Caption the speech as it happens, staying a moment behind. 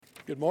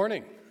Good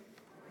morning.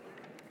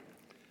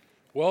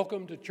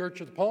 Welcome to Church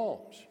of the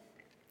Palms.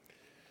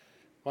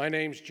 My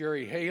name's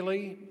Jerry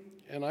Haley,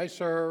 and I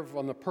serve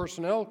on the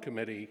Personnel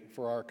Committee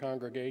for our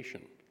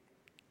congregation.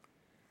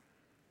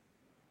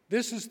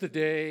 This is the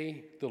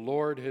day the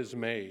Lord has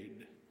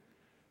made.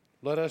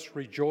 Let us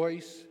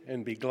rejoice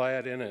and be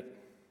glad in it.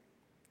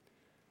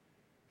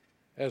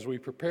 As we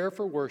prepare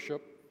for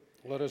worship,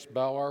 let us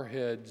bow our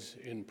heads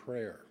in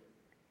prayer.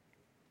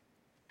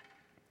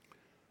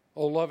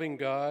 O loving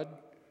God,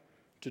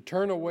 to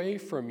turn away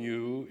from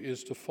you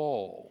is to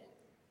fall.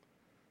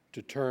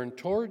 To turn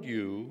toward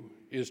you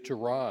is to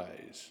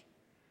rise.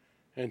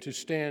 And to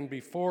stand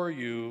before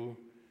you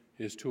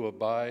is to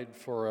abide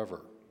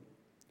forever.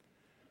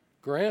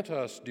 Grant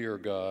us, dear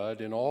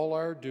God, in all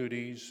our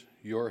duties,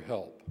 your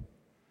help.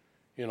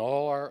 In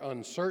all our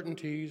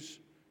uncertainties,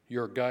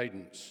 your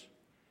guidance.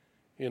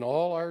 In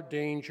all our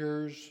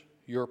dangers,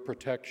 your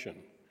protection.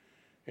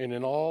 And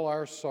in all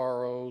our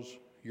sorrows,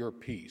 your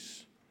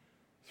peace.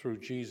 Through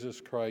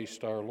Jesus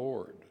Christ our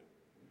Lord.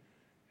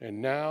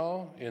 And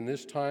now, in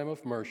this time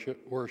of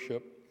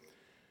worship,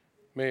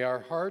 may our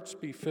hearts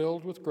be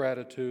filled with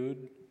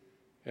gratitude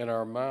and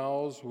our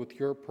mouths with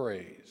your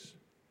praise.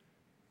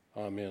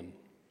 Amen.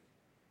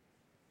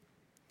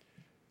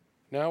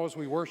 Now, as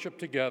we worship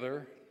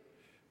together,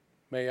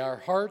 may our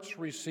hearts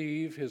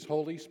receive his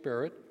Holy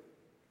Spirit,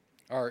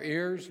 our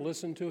ears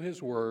listen to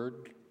his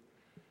word,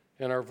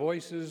 and our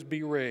voices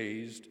be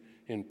raised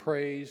in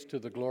praise to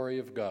the glory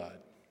of God.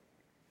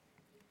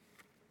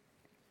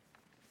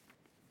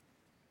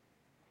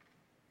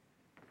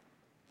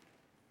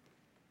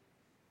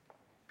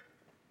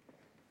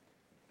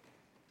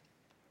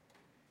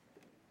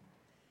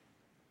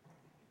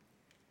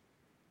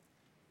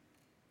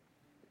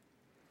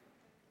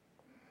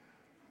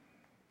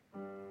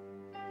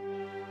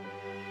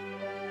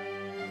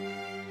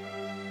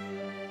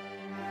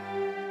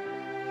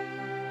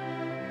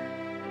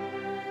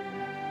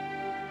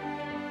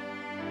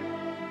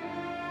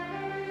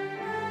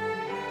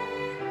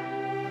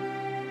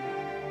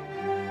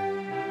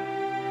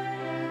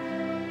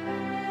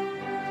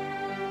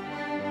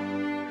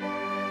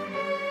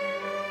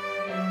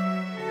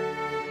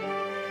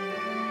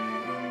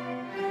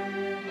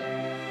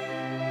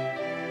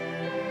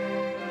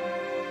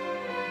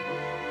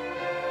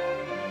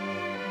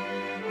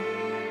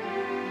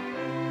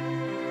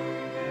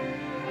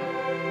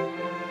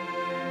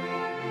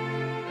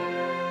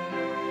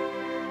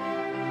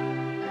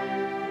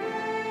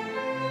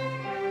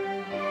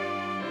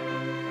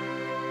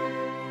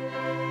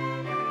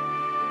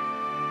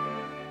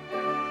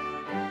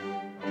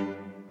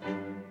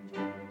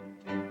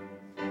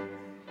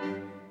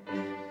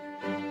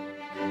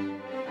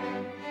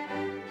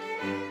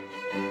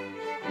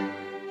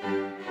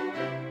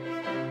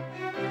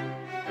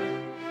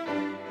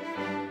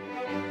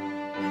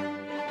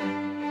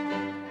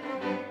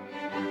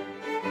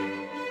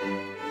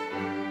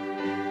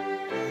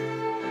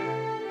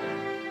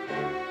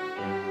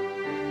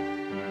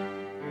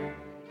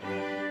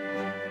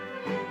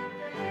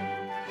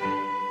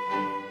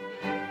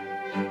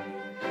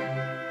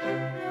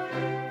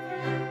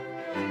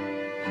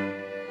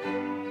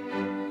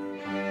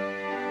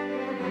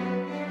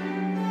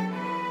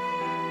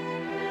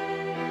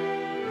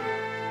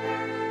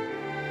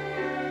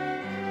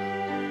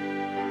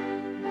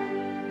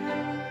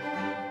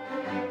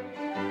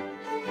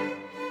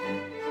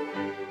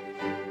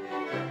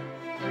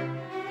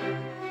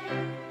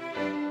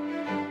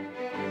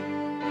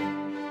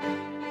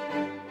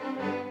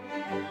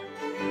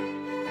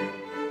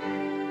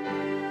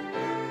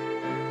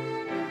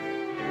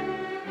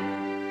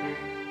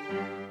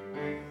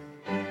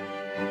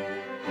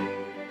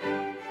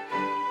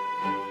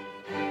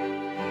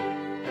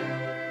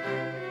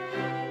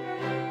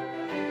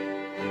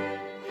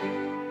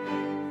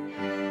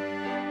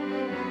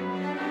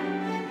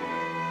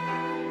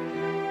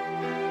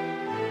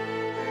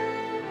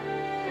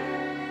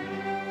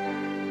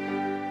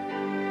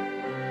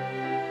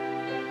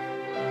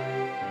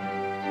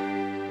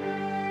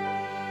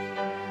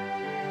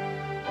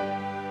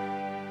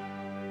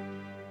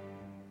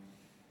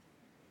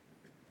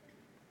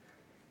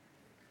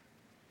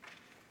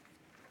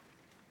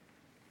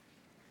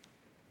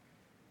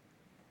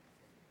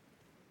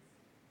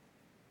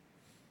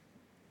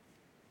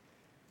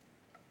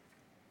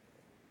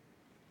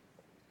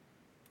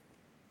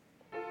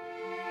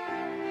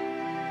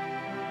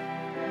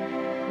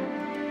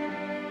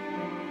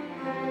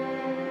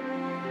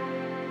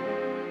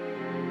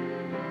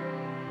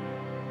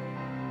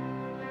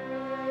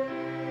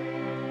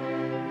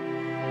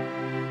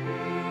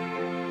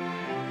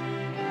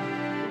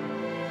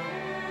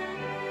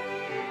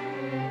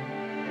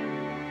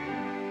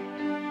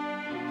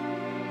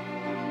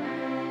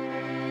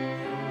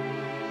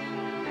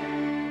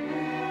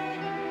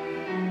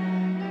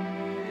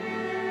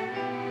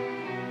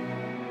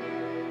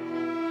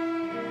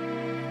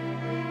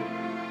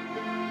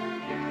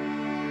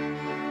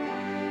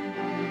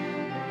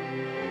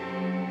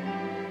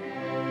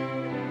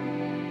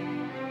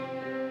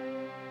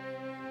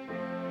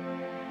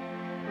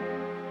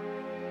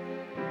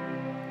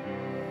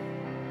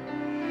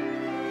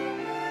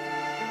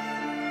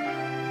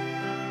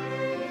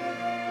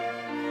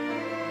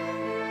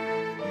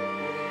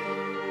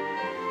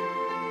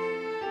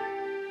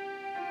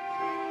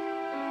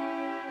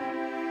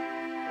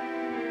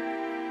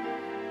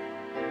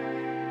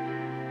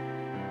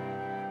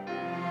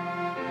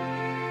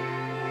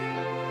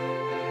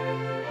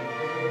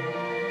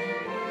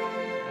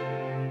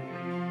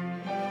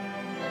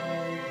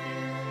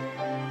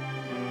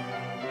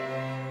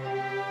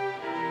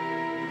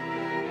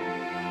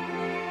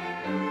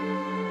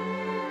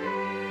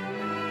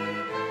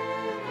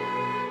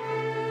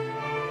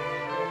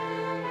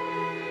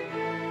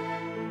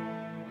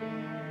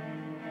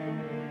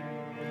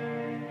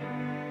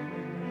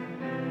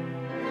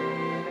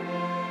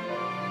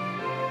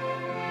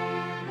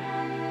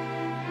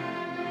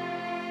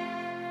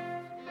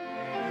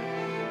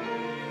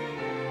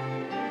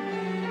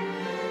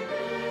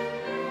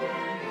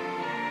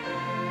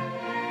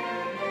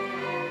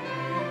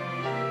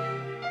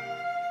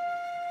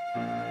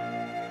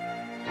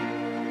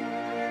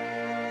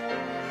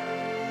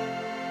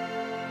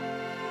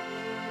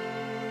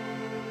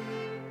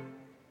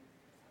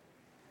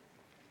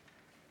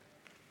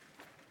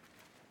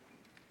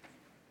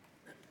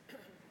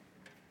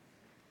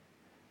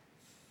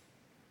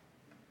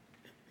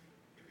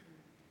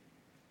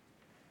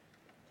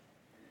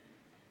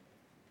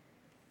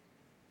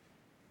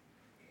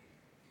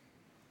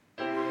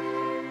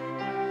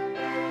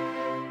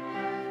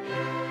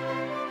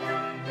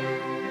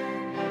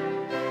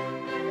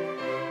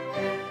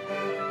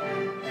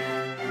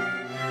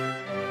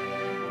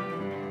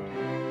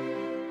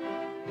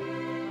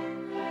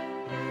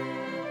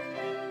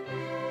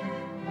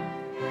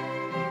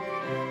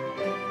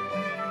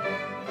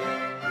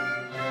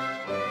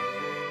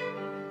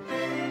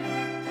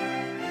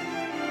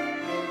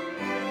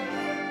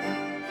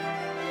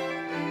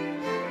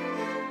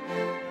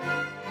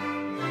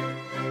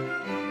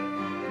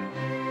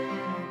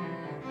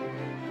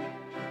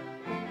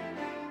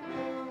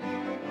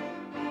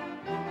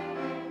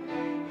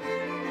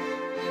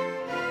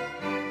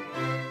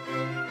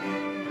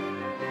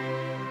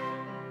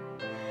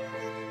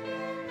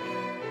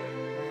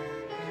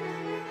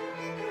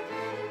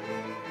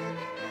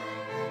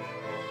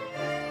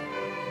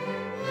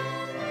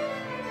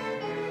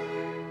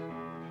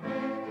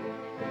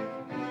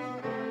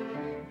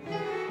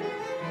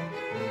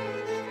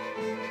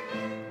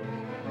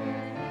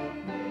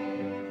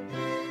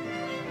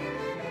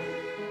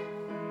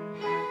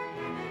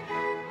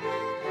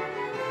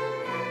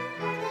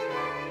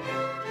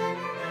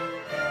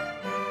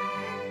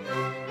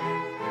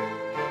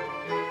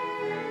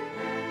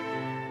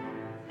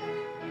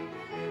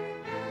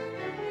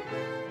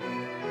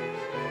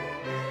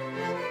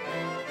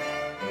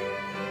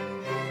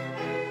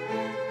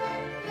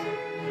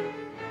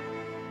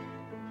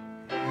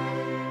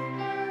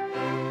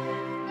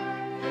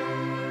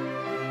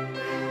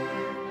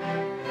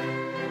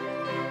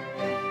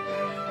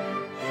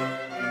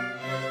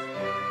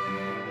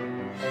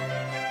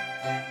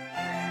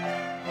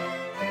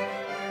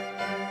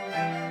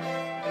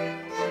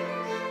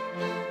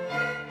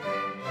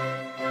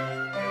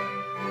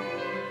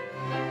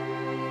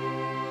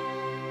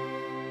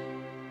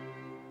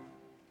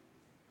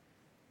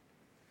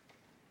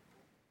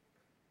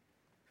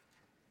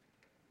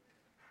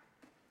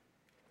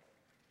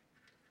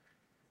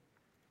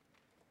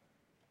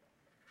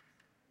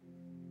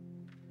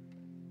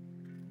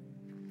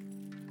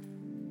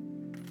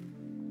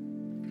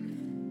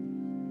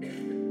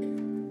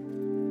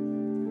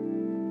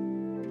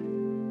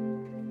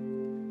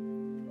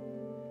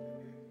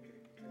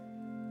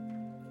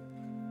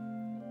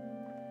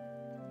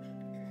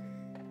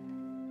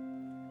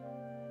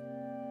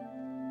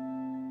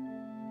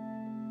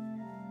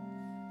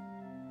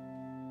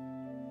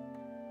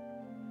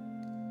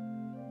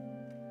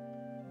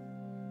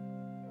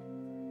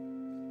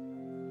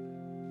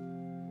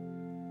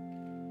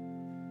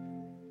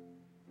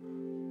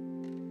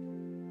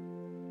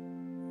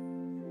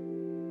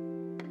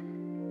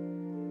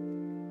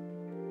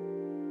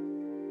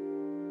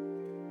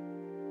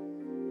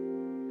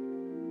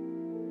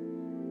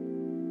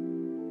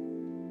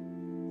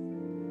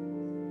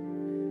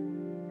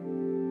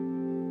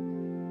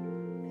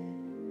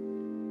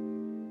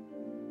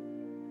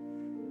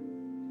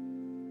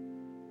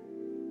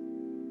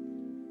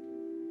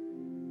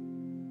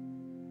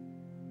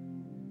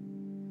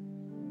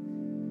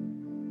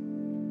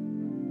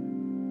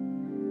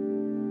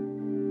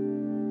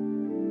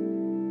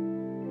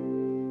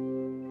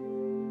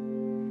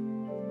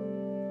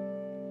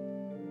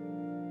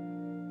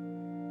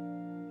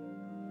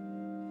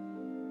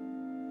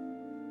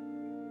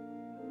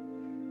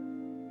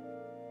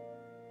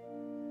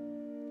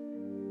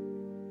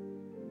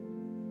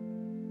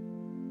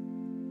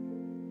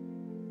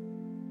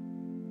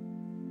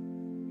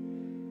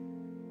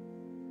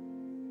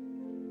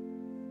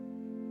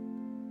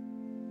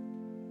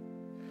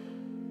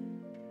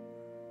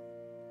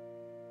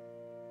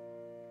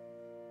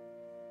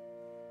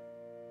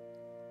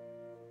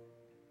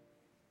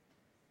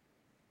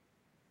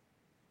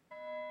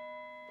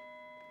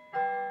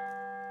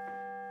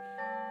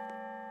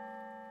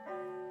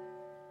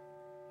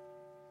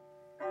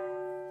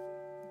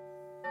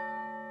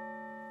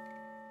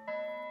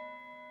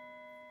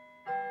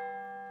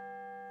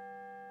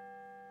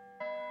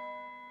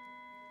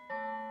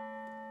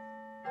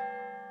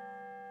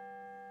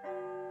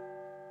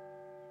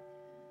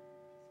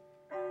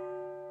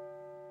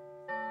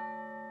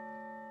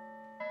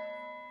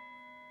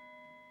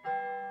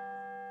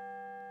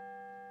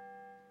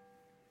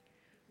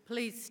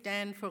 Please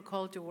stand for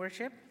call to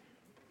worship.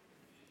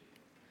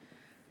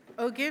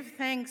 Oh, give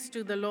thanks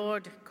to the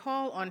Lord,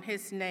 call on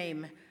his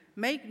name,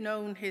 make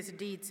known his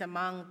deeds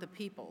among the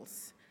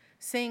peoples.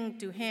 Sing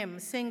to him,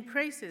 sing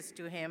praises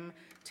to him,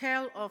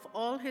 tell of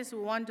all his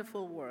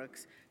wonderful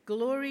works,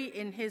 glory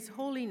in his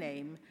holy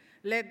name.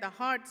 Let the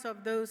hearts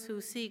of those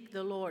who seek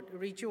the Lord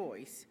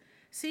rejoice.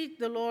 Seek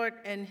the Lord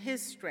and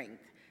his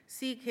strength.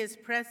 Seek his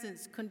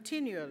presence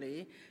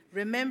continually.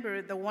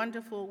 Remember the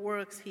wonderful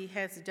works he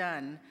has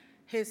done,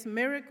 his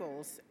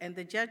miracles and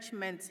the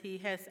judgments he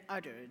has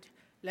uttered.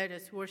 Let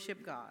us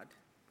worship God.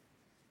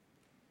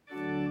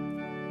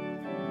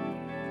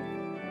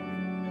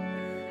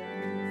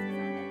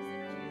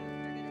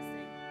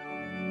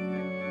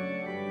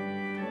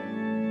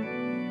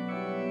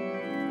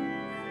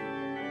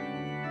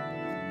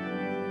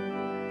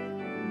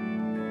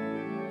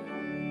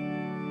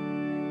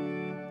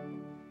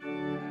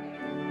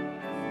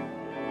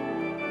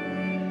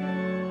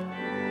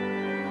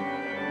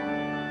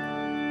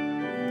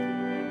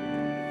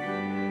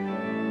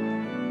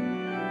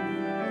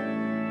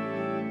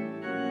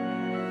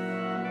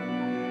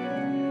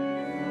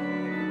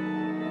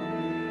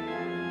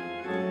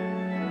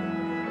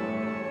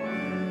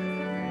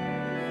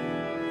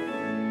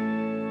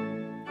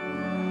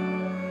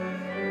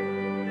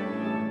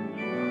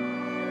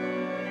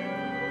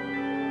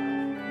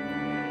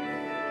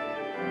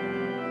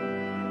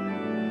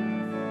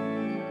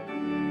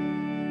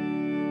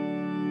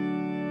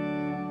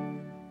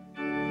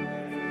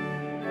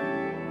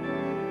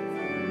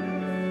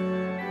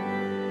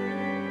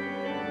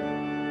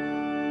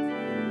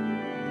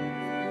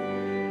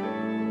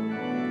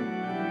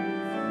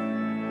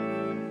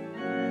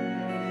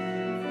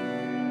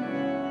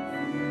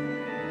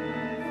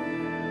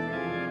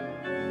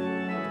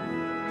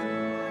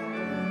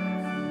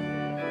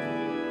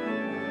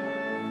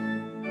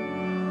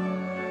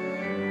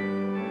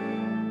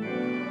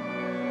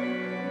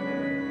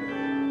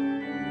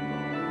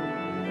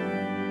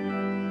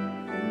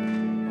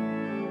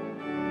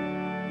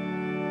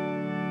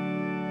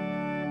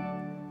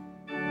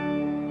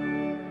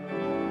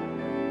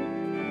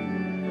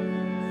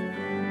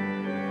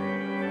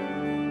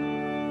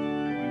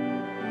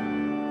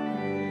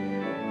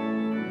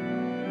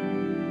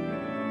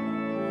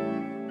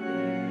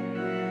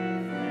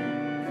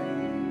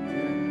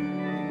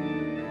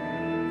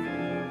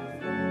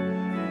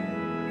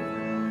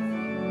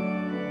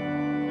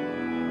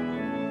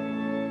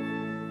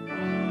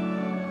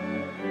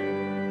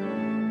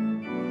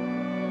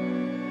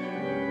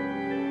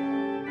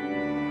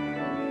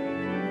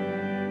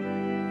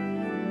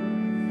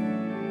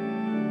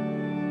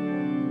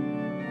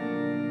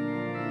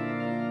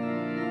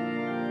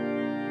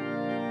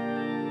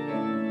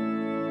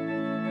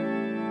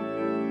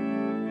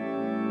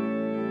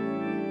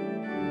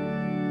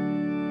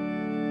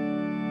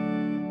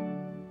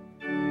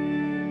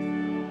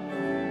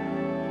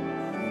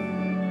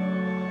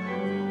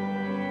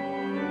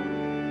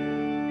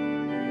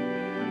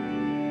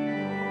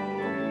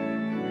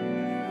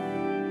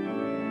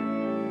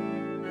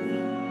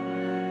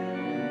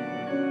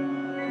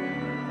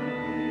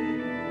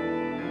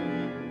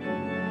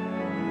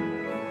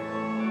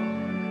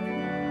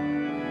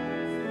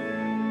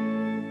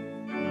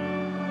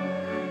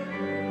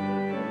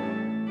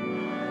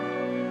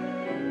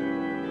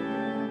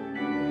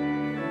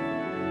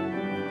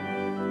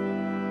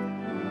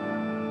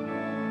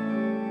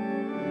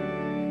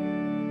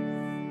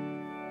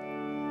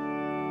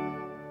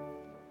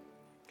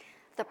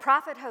 The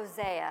prophet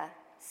Hosea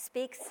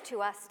speaks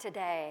to us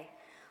today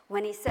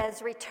when he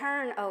says,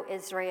 "Return, O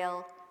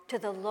Israel, to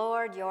the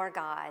Lord your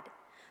God,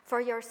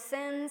 for your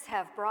sins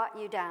have brought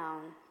you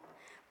down.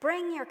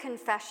 Bring your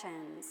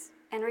confessions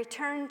and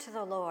return to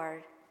the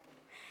Lord.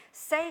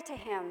 Say to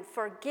him,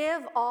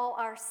 forgive all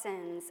our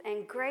sins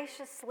and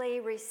graciously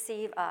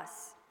receive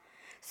us,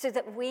 so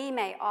that we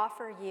may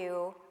offer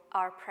you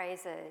our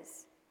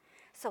praises."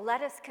 So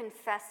let us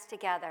confess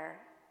together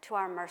to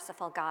our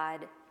merciful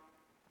God.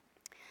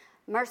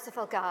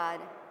 Merciful God,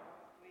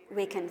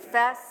 we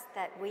confess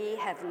that we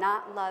have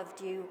not loved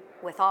you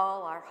with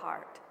all our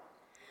heart.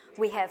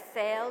 We have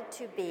failed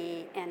to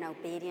be an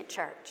obedient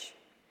church.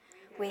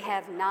 We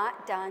have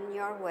not done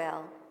your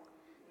will.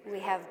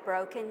 We have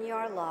broken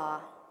your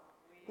law.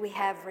 We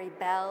have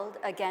rebelled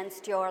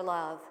against your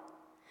love.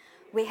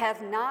 We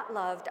have not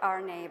loved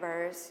our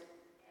neighbors,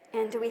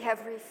 and we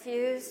have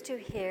refused to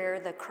hear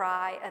the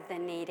cry of the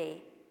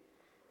needy.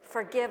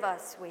 Forgive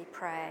us, we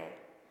pray.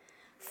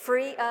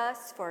 Free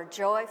us for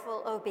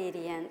joyful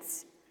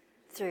obedience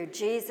through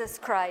Jesus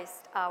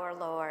Christ our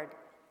Lord.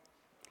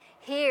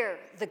 Hear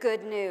the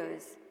good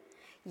news.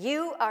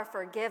 You are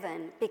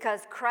forgiven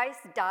because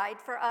Christ died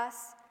for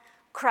us,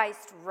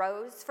 Christ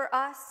rose for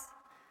us,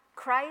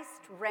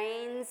 Christ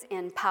reigns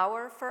in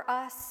power for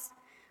us,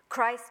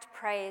 Christ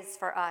prays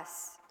for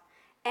us.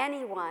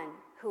 Anyone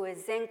who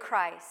is in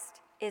Christ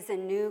is a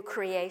new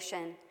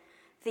creation.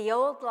 The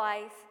old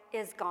life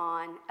is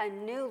gone, a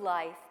new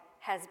life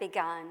has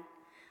begun.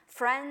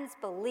 Friends,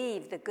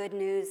 believe the good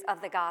news of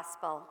the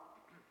gospel.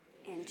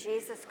 In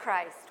Jesus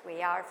Christ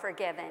we are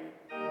forgiven.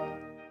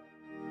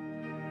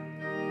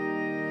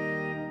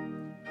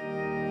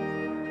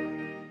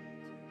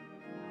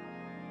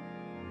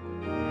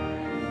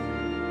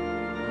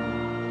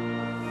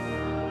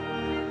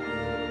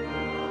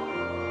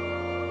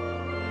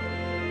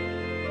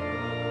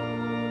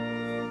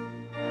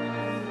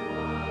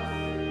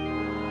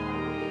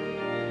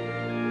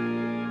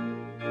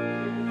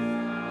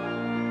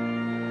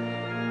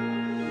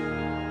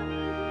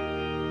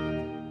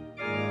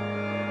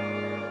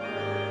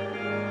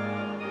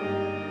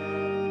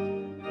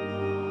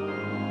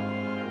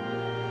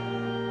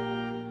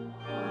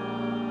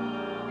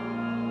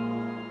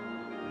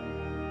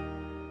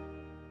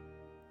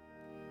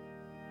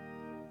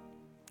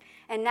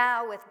 And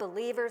now, with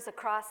believers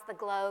across the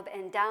globe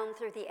and down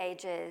through the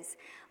ages,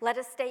 let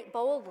us state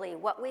boldly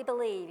what we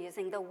believe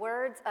using the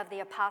words of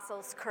the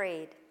Apostles'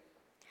 Creed.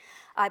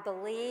 I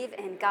believe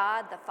in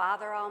God the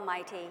Father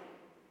Almighty,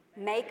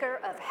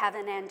 maker of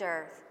heaven and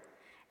earth,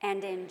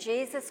 and in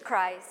Jesus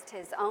Christ,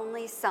 his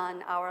only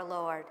Son, our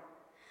Lord,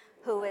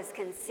 who was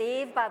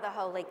conceived by the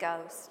Holy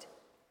Ghost,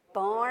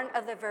 born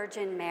of the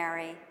Virgin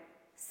Mary,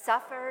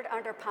 suffered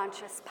under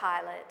Pontius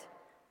Pilate,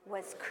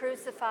 was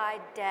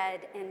crucified,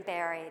 dead, and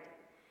buried.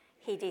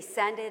 He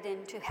descended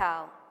into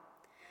hell.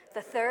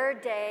 The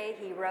third day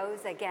he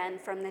rose again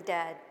from the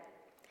dead.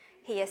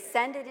 He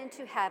ascended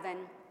into heaven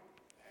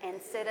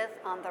and sitteth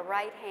on the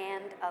right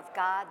hand of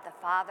God the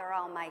Father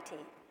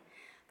Almighty.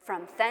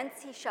 From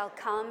thence he shall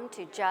come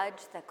to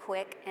judge the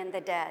quick and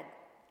the dead.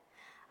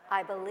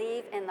 I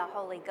believe in the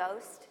Holy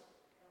Ghost,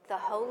 the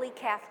Holy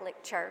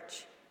Catholic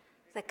Church,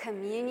 the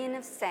communion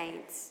of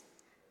saints,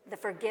 the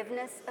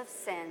forgiveness of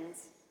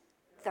sins,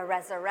 the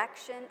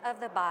resurrection of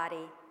the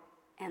body,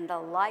 and the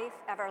life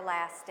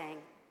everlasting.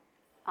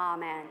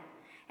 Amen.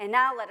 And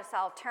now let us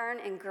all turn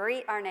and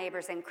greet our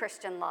neighbors in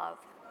Christian love.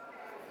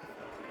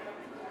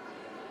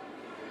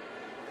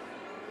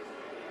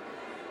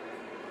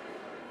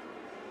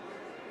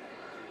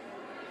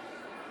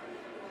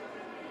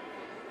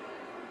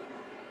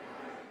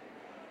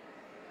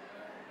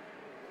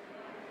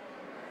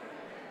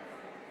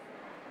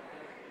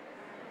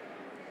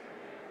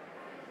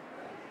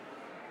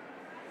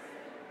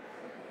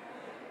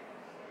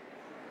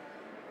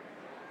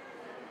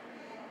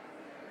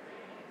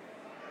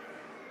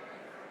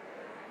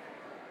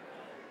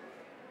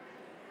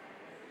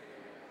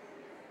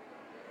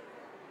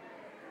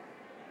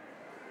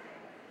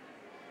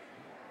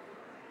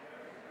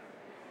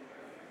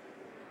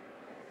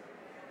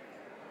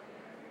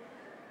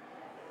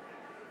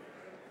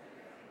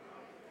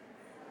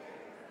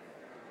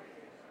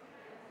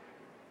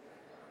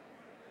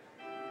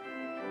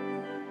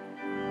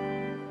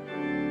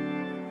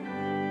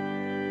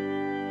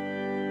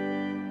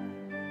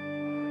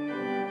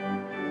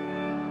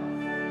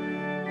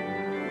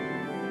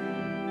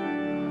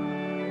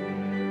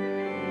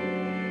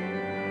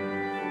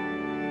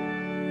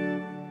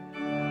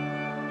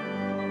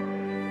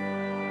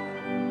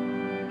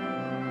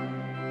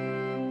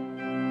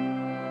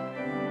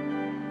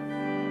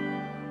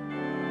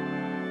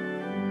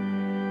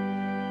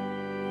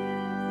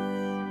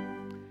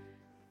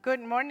 Good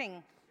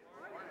morning.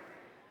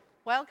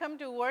 Welcome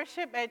to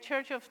worship at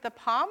Church of the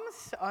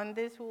Palms on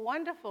this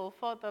wonderful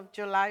 4th of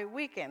July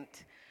weekend.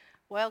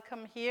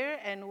 Welcome here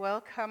and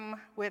welcome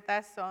with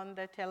us on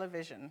the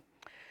television.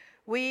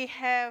 We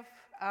have,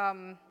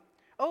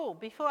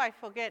 before I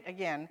forget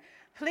again,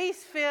 please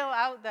fill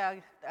out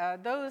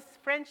those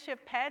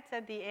friendship pads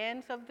at the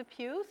ends of the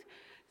pews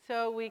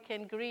so we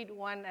can greet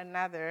one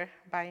another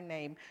by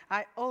name.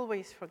 I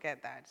always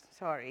forget that,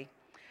 sorry.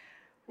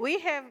 We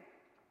have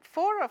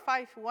 4 or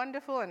 5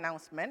 wonderful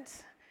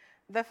announcements.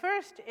 The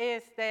first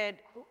is that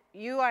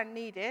you are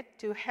needed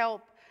to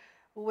help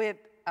with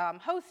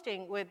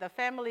hosting with the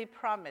Family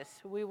Promise.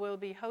 We will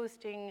be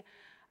hosting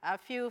a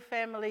few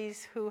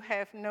families who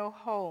have no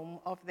home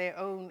of their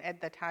own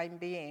at the time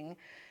being.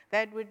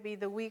 That would be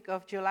the week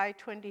of July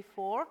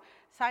 24.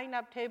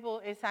 Sign-up table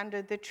is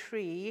under the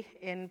tree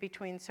in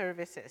between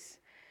services.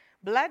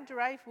 Blood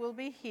drive will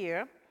be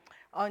here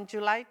on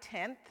July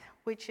 10th,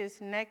 which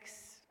is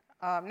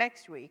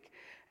next week.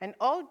 And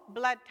all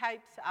blood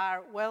types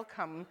are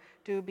welcome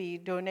to be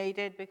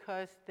donated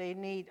because they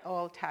need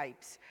all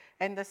types.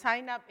 And the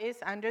sign-up is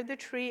under the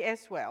tree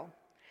as well.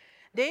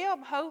 Day of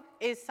Hope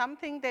is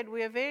something that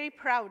we are very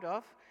proud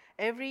of.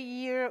 Every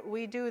year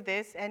we do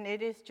this, and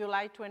it is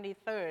July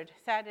 23rd,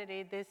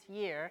 Saturday this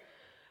year.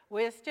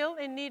 We're still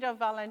in need of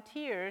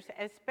volunteers,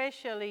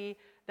 especially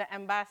the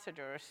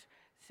ambassadors.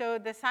 So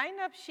the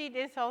sign-up sheet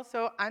is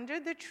also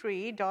under the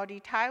tree. Dottie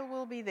Tile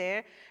will be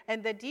there,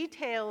 and the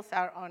details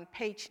are on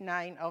page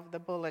 9 of the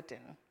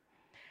bulletin.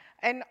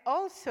 And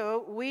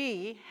also,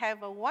 we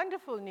have a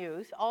wonderful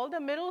news. All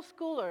the middle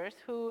schoolers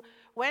who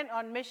went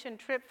on mission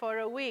trip for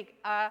a week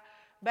are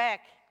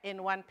back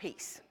in one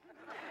piece.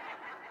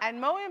 And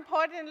more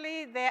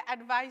importantly, their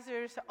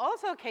advisors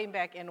also came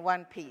back in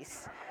one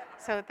piece.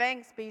 So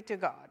thanks be to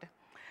God.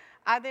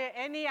 Are there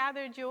any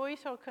other joys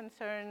or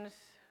concerns?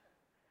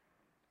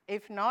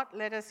 If not,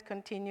 let us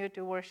continue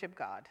to worship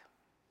God.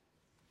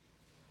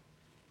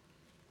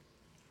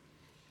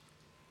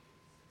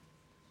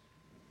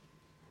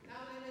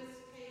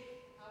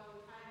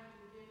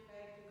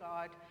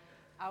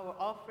 our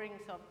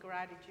offerings of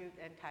gratitude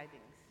and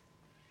tithings.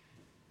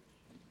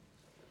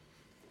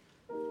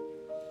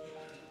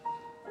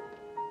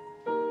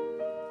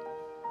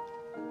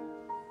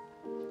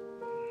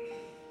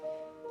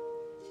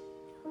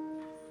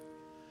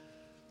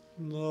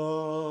 The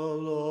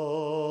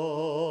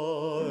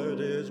Lord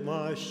is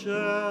my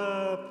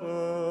shepherd,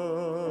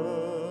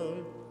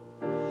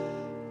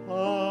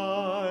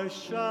 I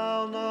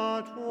shall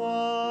not want.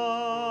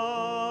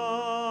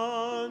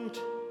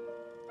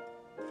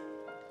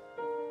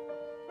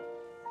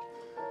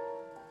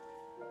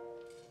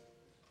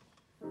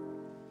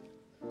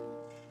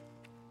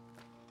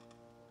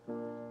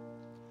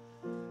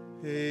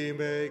 He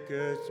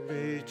maketh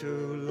me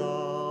to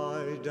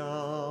lie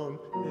down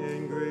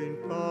in green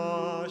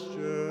pastures.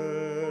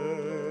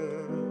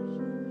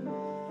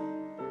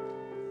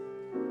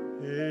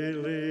 He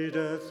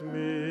leadeth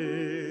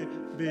me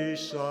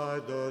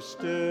beside the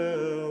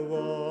still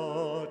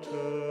waters.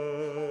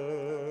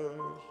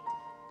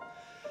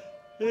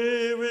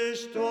 He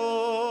restoreth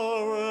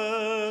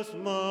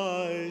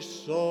my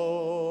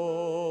soul.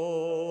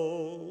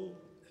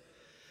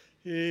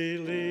 He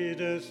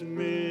leadeth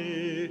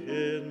me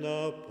in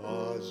the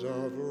paths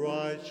of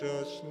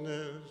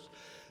righteousness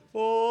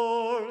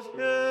for his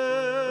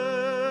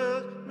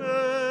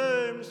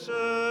name's sake.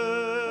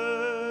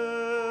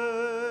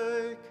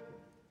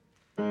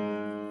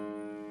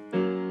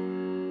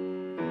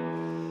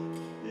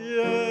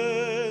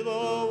 Yea,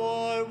 though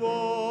I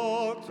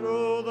walk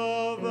through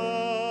the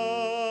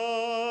valley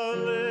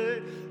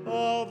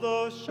of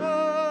the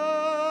shadow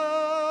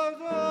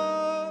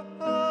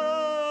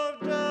of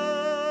death,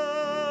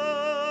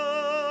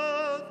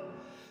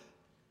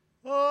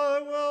 I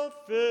will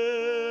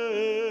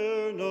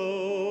fear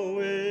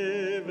no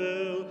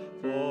evil,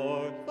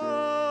 for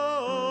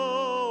thou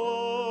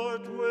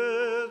art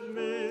with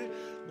me.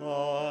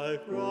 Thy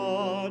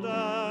rod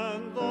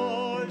and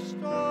thy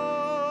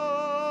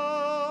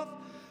staff,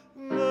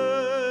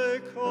 they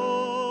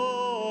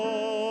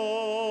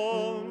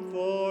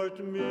comfort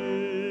me.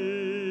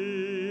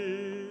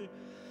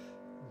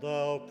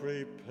 Thou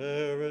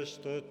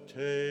preparest a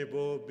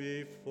table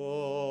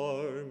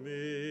before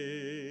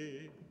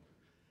me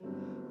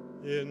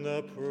in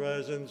the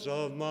presence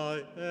of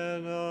my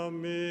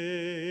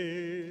enemies.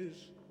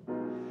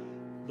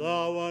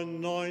 Thou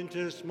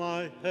anointest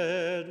my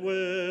head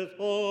with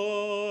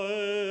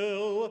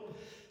oil,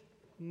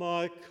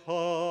 my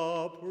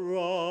cup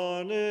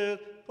runneth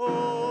over.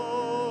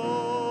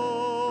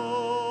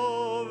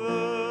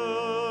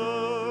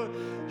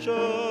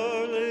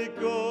 Surely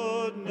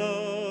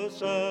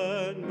goodness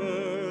and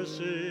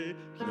mercy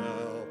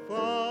shall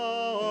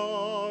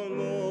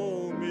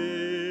follow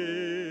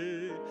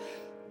me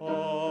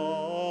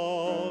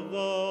all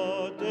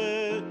the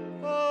days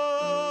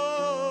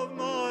of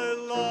my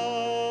life,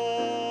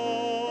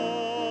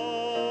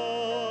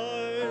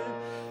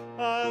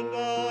 and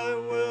I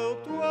will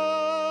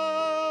dwell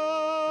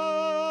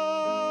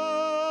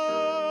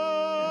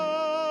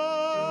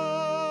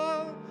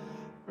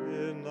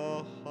in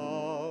the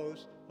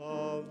house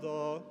of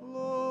the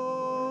Lord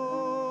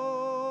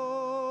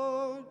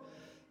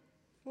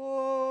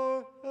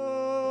forever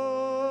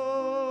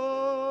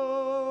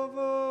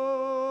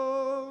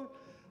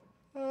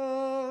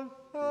and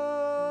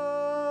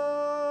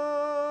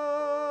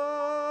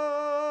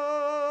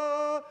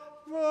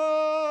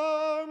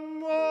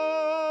evermore.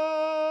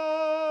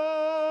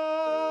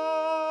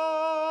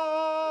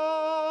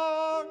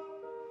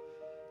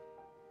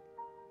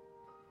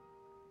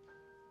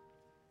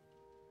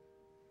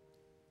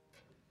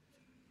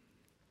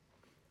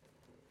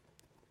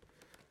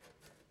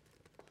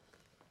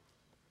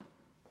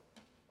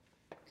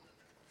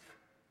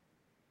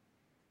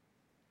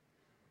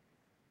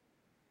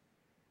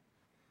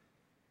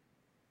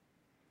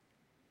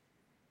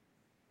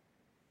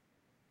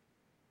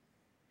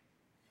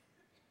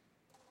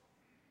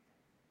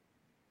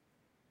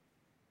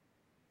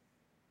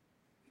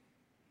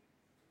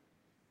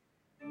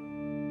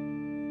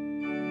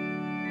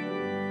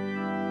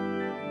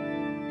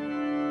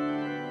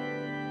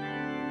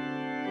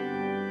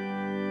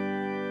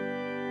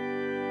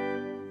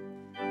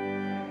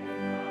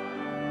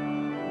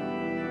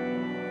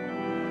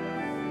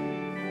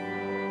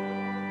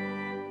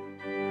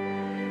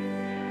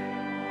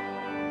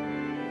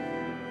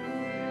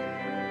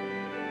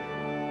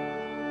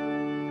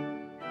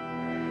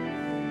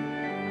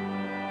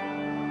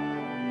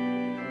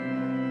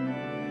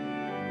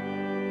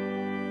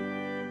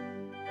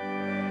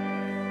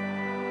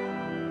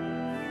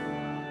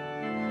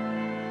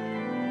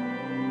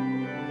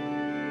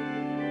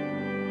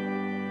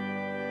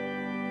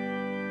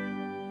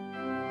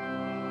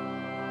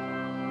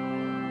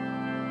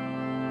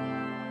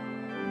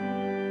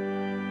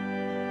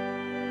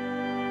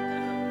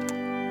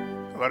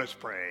 Let us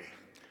pray.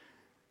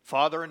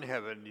 Father in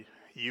heaven,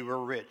 you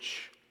were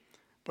rich,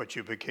 but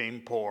you became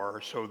poor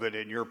so that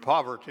in your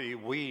poverty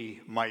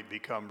we might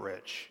become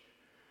rich.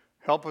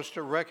 Help us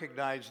to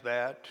recognize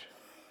that,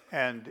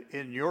 and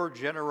in your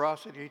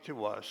generosity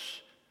to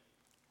us,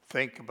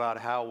 think about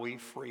how we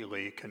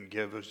freely can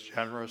give as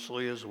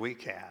generously as we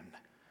can.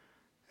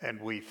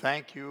 And we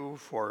thank you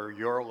for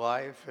your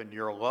life and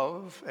your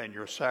love and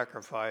your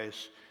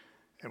sacrifice.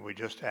 And we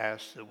just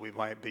ask that we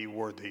might be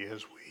worthy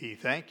as we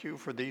thank you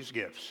for these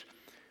gifts.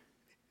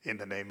 In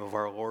the name of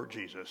our Lord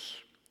Jesus.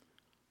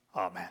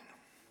 Amen.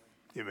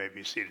 You may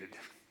be seated.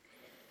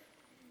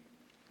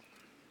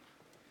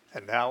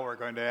 And now we're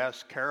going to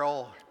ask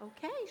Carol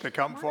to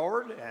come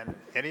forward, and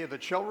any of the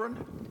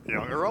children,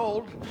 young or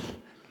old,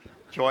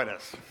 join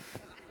us.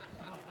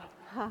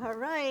 All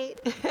right.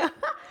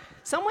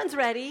 Someone's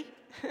ready.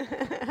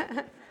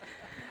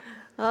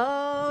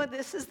 Oh,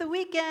 this is the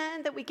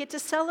weekend that we get to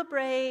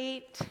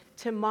celebrate.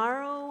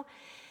 Tomorrow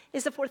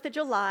is the 4th of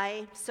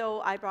July,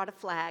 so I brought a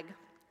flag.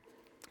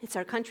 It's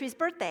our country's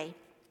birthday.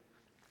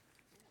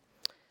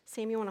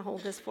 Sam, you want to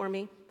hold this for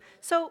me?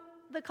 So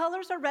the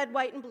colors are red,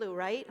 white, and blue,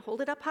 right?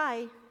 Hold it up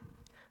high.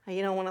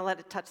 You don't want to let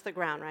it touch the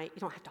ground, right? You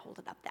don't have to hold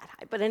it up that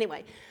high. But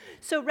anyway,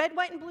 so red,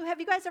 white, and blue. Have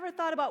you guys ever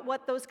thought about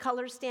what those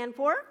colors stand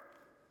for?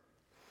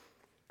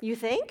 You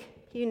think?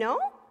 You know?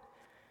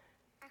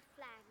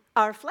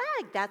 Our flag,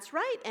 that's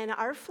right. And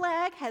our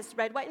flag has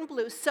red, white, and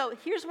blue. So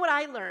here's what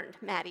I learned,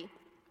 Maddie.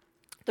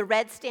 The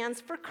red stands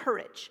for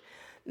courage.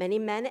 Many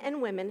men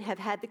and women have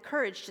had the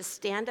courage to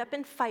stand up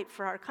and fight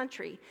for our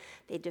country.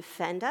 They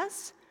defend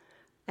us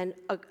and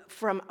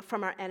from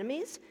our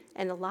enemies,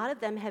 and a lot of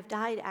them have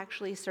died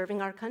actually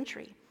serving our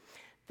country.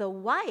 The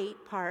white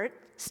part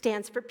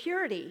stands for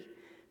purity.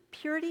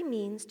 Purity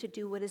means to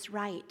do what is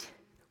right.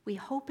 We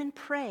hope and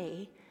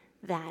pray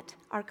that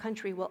our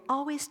country will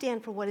always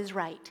stand for what is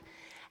right.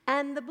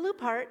 And the blue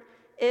part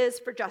is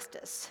for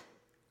justice.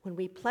 When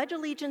we pledge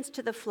allegiance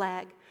to the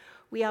flag,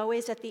 we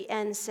always at the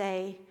end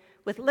say,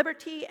 with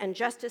liberty and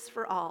justice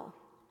for all.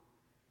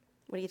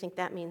 What do you think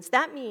that means?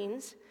 That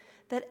means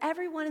that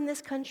everyone in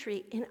this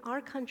country, in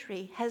our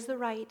country, has the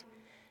right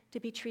to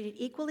be treated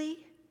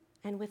equally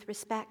and with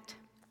respect.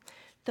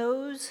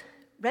 Those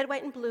red,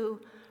 white, and blue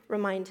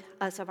remind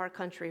us of our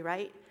country,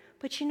 right?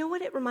 But you know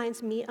what it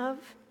reminds me of?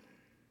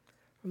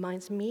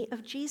 Reminds me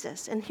of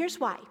Jesus. And here's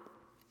why.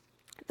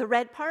 The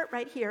red part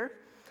right here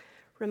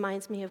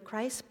reminds me of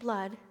Christ's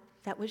blood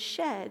that was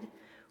shed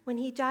when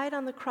he died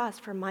on the cross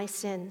for my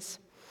sins.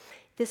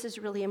 This is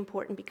really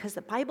important because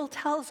the Bible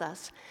tells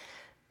us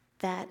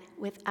that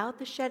without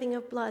the shedding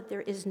of blood,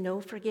 there is no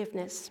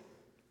forgiveness.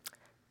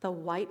 The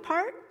white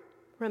part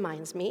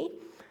reminds me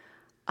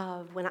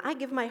of when I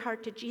give my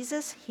heart to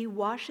Jesus, he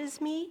washes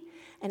me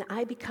and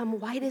I become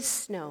white as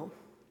snow.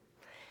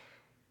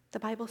 The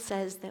Bible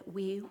says that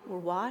we were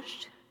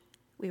washed,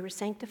 we were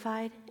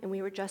sanctified, and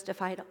we were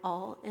justified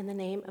all in the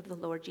name of the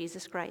Lord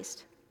Jesus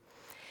Christ.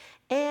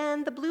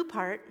 And the blue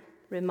part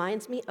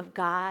reminds me of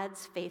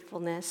God's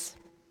faithfulness.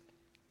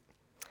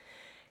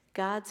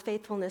 God's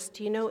faithfulness.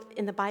 Do you know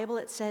in the Bible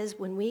it says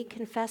when we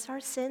confess our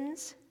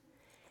sins,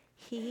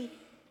 he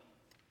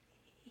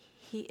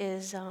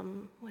is,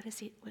 what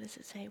does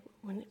it say?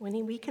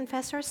 When we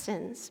confess our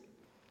sins,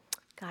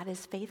 God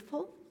is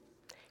faithful,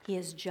 he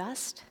is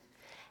just,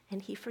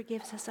 and he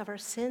forgives us of our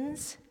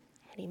sins,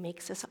 and he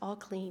makes us all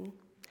clean.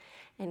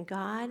 And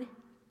God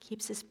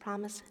keeps his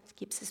promises.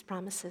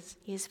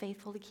 He is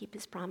faithful to keep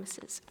his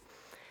promises.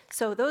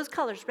 So those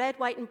colors, red,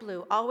 white, and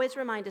blue, always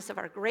remind us of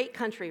our great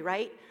country,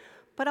 right?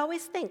 But I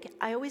always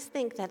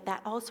think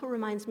that also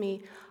reminds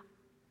me,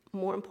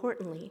 more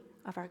importantly,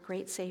 of our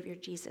great Savior,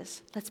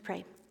 Jesus. Let's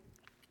pray.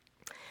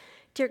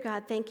 Dear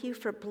God, thank you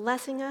for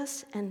blessing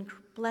us and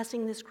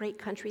blessing this great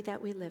country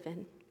that we live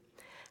in.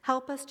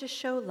 Help us to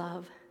show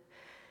love,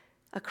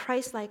 a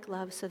Christ-like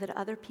love, so that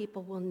other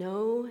people will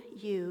know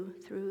you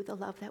through the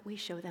love that we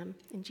show them.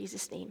 In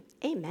Jesus' name,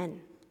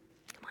 amen.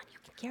 Come on, you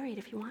can carry it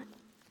if you want.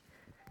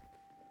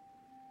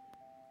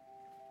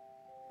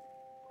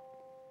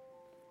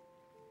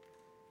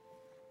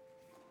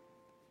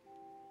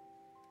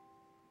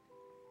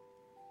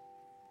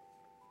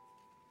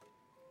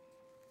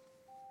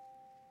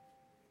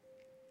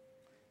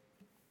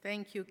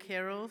 Thank you,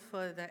 Carol,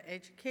 for the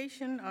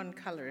education on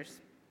colors.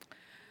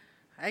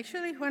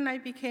 Actually, when I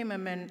became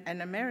an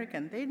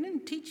American, they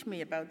didn't teach me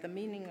about the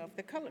meaning of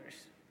the colors,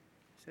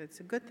 so it's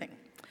a good thing.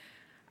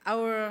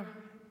 Our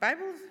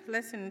Bible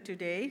lesson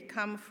today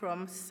comes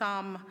from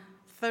Psalm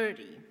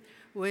 30.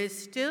 We're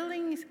still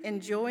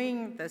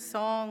enjoying the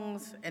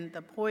songs and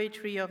the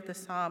poetry of the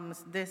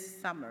Psalms this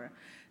summer,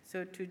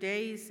 so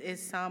today's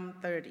is Psalm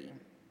 30.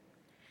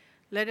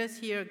 Let us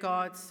hear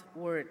God's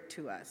word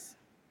to us.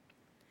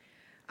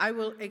 I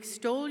will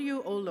extol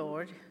you, O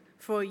Lord,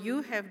 for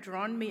you have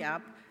drawn me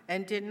up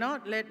and did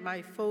not let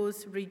my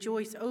foes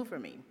rejoice over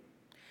me.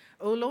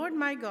 O Lord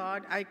my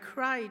God, I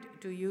cried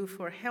to you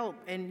for help,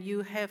 and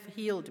you have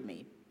healed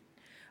me.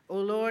 O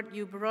Lord,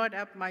 you brought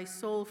up my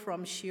soul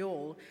from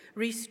Sheol,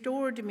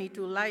 restored me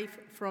to life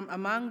from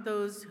among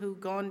those who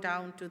gone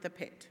down to the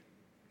pit.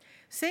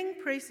 Sing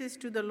praises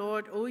to the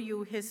Lord, O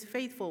you his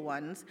faithful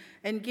ones,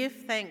 and give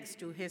thanks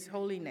to his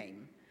holy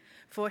name.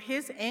 For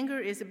his anger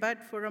is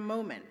but for a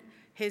moment,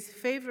 his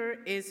favor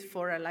is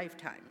for a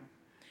lifetime.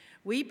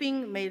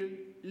 Weeping may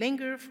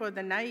linger for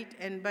the night,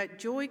 but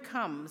joy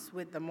comes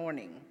with the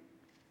morning.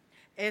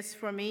 As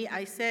for me,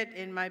 I said,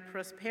 in my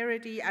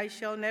prosperity I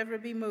shall never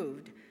be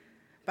moved.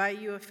 By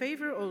your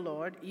favor, O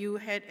Lord, you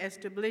had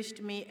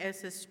established me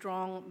as a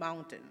strong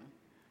mountain.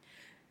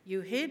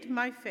 You hid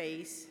my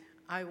face,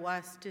 I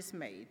was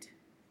dismayed.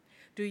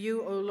 To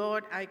you, O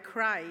Lord, I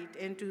cried,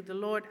 and to the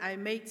Lord I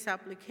made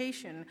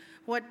supplication.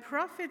 What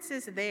profits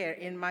is there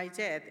in my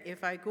death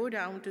if I go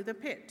down to the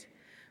pit?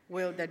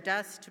 Will the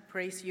dust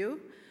praise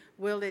you?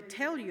 Will it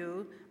tell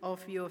you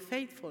of your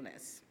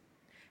faithfulness?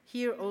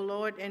 Hear, O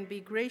Lord, and be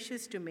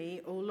gracious to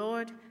me. O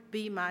Lord,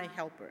 be my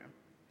helper.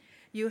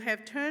 You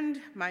have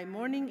turned my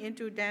mourning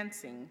into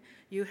dancing.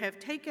 You have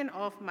taken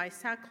off my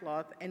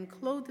sackcloth and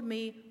clothed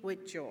me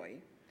with joy,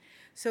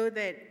 so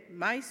that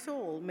my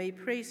soul may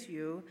praise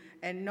you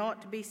and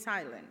not be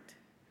silent.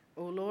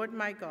 O Lord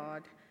my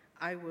God,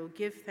 I will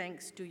give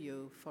thanks to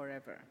you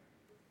forever.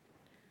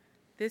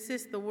 This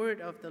is the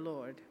word of the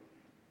Lord.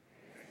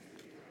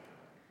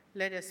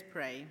 Let us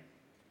pray.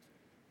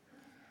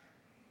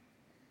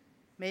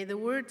 May the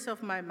words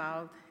of my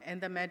mouth and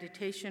the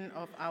meditation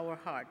of our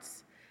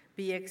hearts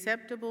be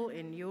acceptable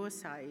in your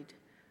sight,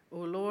 O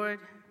Lord,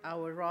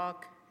 our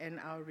rock and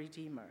our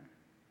Redeemer.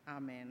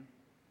 Amen.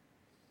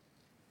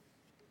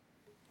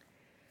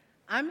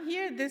 I'm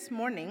here this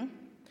morning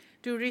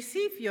to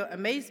receive your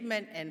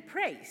amazement and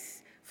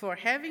praise for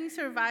having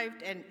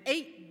survived an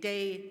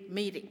 8-day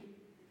meeting.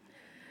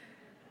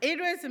 It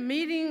was a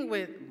meeting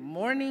with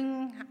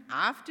morning,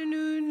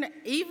 afternoon,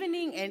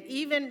 evening, and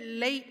even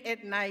late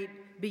at night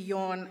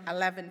beyond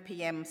 11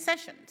 p.m.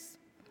 sessions.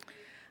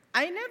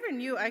 I never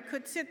knew I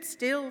could sit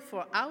still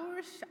for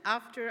hours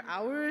after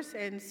hours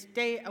and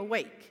stay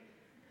awake.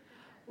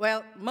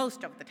 Well,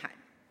 most of the time.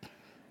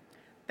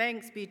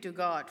 Thanks be to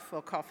God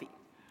for coffee.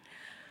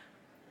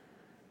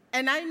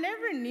 And I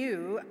never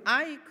knew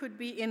I could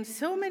be in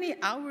so many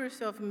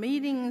hours of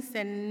meetings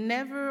and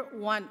never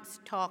once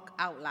talk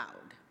out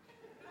loud.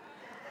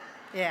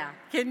 Yeah,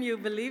 can you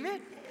believe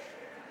it?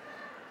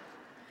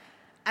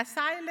 A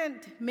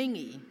silent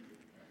Mingy.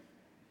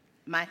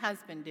 My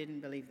husband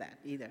didn't believe that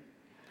either.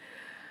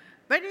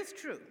 But it's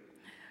true.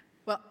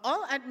 Well,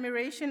 all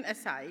admiration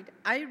aside,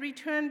 I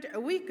returned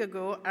a week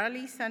ago,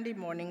 early Sunday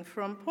morning,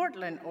 from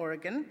Portland,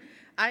 Oregon.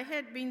 I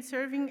had been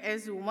serving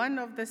as one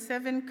of the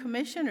 7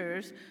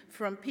 commissioners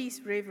from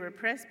Peace River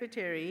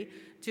Presbytery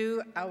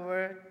to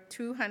our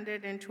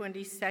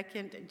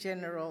 222nd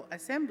General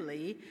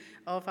Assembly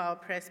of our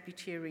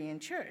Presbyterian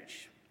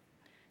Church.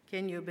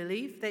 Can you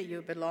believe that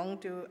you belong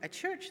to a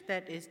church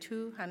that is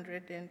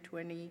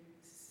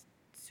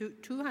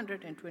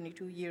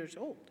 222 years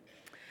old?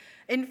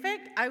 In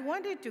fact, I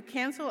wanted to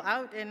cancel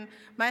out, and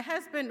my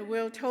husband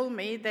Will told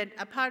me that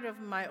a part of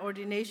my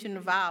ordination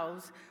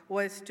vows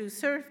was to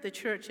serve the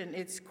church in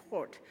its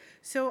court.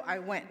 So I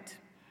went.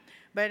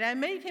 But I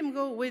made him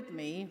go with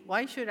me.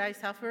 Why should I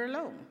suffer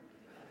alone?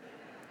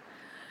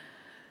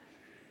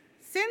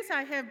 Since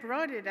I have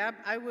brought it up,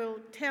 I will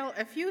tell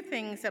a few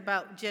things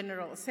about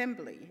General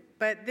Assembly.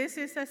 But this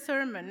is a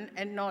sermon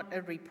and not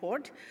a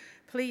report.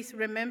 Please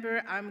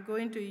remember, I'm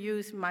going to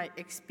use my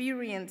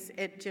experience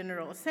at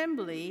General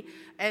Assembly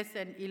as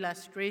an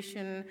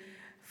illustration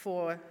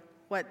for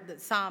what the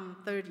Psalm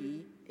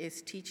 30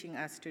 is teaching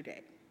us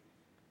today.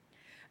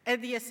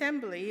 At the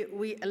Assembly,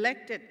 we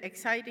elected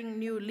exciting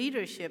new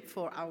leadership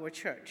for our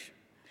church.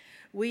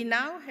 We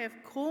now have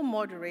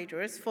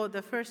co-moderators for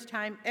the first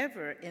time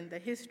ever in the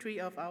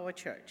history of our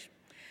church.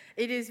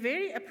 It is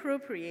very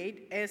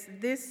appropriate as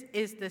this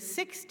is the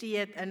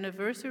 60th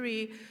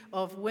anniversary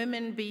of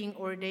women being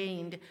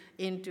ordained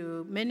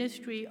into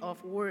ministry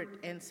of word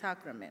and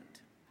sacrament.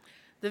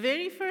 The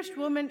very first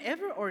woman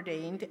ever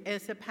ordained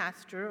as a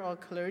pastor or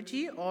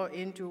clergy or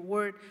into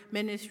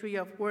ministry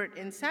of word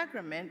and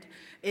sacrament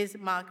is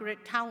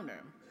Margaret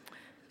Towner.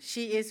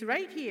 She is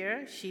right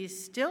here.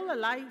 She's still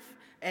alive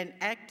and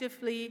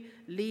actively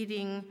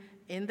leading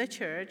in the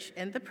church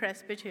and the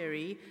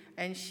presbytery,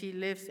 and she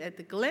lives at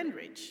the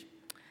Glenridge.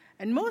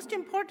 And most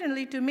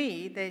importantly to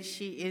me, that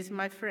she is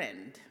my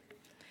friend.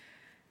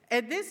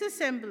 At this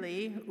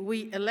assembly,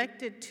 we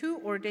elected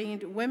 2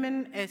 ordained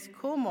women as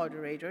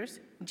co-moderators,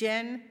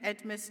 Jen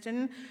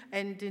Edmiston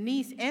and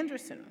Denise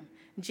Anderson.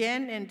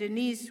 Jen and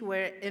Denise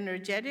were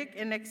energetic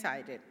and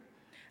excited.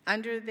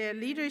 Under their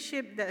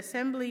leadership, the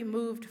assembly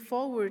moved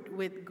forward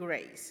with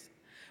grace.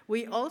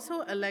 We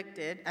also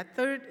elected a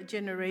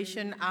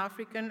 3rd-generation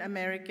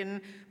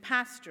African-American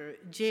pastor,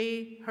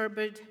 J.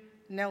 Herbert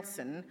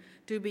Nelson,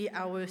 to be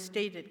our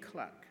stated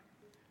clerk.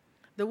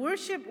 The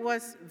worship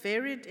was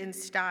varied in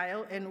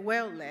style and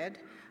well-led.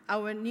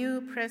 Our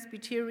new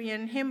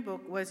Presbyterian hymn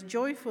book was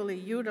joyfully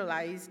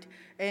utilized,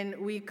 and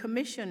we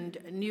commissioned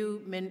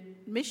new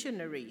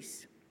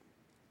missionaries.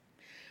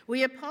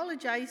 We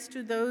apologize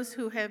to those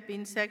who have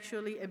been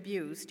sexually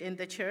abused in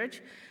the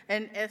church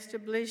and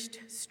established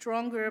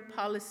stronger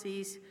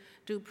policies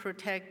to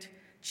protect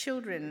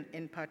children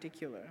in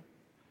particular.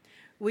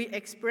 We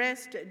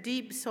expressed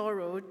deep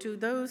sorrow to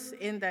those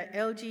in the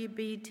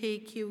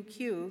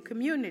LGBTQ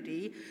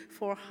community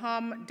for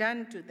harm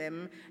done to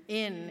them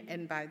in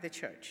and by the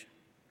church.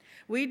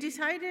 We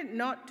decided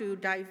not to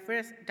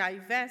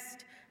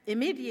divest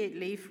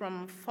immediately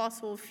from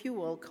fossil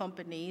fuel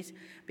companies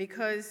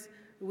because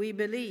we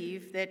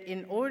believe that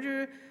in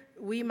order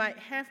we might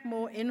have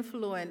more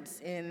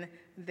influence in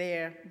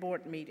their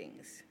board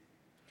meetings.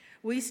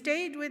 We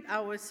stayed with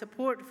our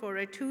support for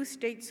a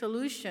two-state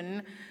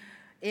solution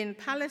in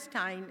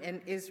Palestine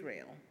and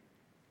Israel.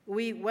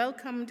 We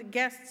welcomed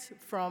guests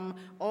from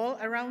all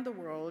around the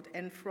world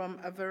and from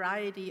a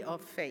variety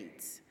of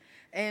faiths.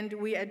 And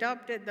we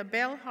adopted the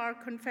Belhar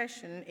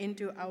Confession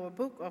into our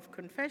Book of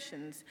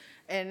Confessions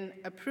and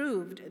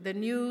approved the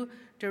new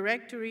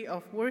Directory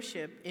of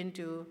Worship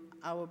into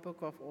our Book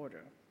of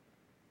Order.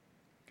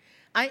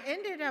 I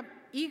ended up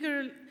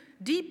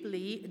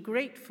deeply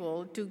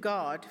grateful to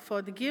God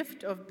for the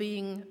gift of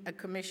being a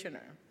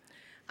commissioner.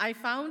 I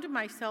found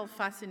myself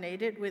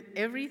fascinated with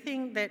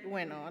everything that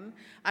went on.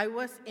 I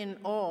was in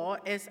awe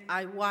as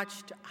I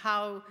watched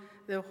how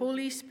the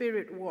Holy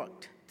Spirit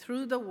worked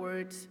through the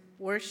words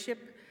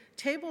worship,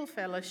 table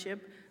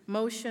fellowship,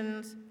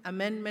 motions,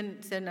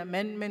 amendments, and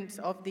amendments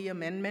of the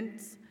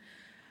amendments.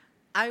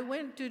 I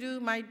went to do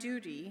my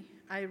duty.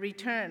 I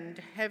returned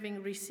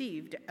having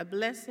received a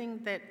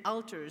blessing that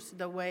alters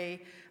the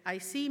way I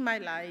see my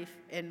life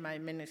and my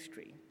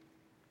ministry.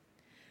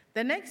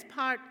 The next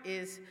part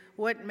is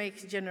what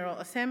makes General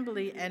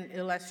Assembly an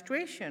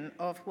illustration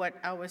of what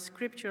our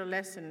scripture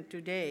lesson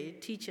today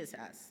teaches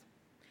us.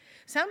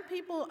 Some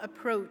people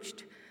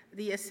approached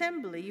the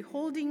assembly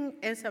holding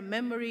as a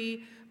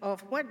memory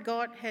of what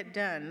God had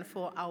done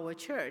for our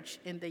church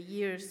in the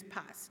years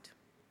past.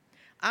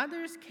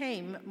 Others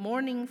came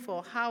mourning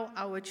for how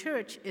our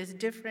church is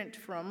different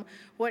from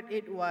what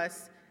it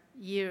was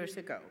years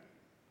ago.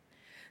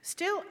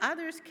 Still,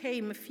 others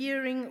came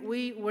fearing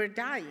we were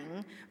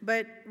dying,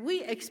 but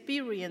we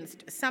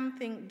experienced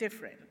something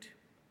different.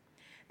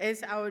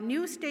 As our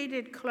new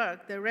stated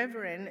clerk, the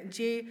Reverend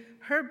J.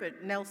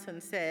 Herbert Nelson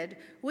said,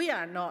 "We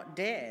are not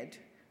dead,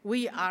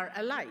 we are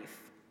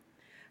alive."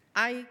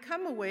 I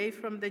come away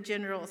from the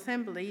General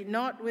Assembly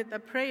not with a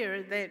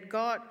prayer that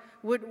God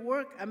would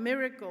work a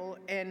miracle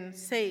and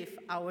save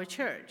our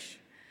church,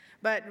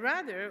 but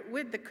rather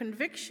with the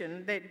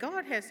conviction that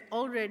God has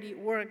already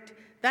worked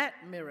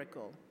that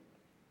miracle.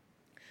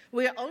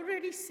 We are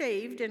already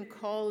saved and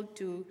called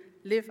to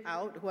live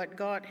out what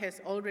God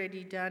has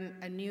already done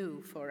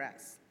anew for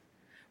us.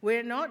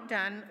 We're not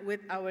done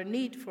with our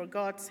need for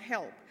God's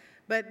help,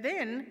 but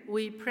then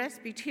we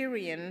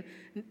Presbyterians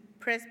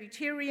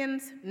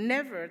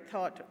never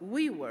thought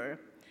we were.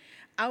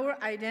 Our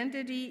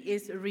identity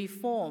is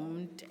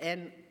reformed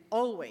and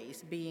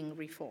always being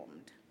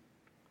reformed.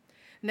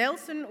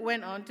 Nelson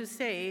went on to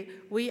say,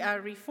 "We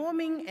are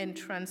reforming and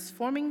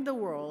transforming the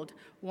world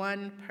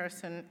one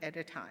person at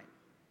a time.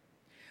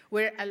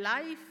 We're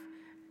alive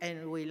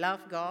and we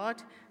love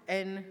God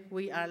and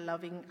we are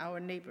loving our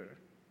neighbor."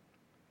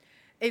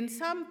 In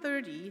Psalm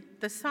 30,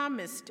 the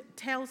psalmist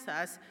tells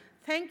us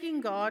thanking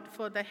God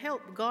for the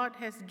help God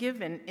has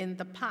given in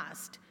the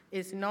past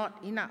is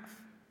not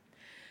enough.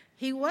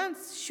 He was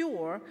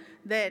still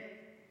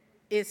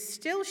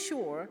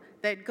sure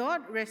that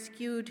God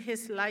rescued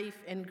his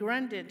life and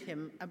granted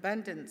him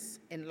abundance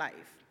in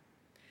life.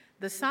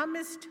 The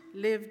psalmist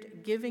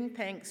lived giving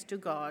thanks to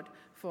God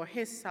for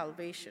his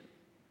salvation.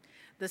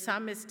 The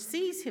psalmist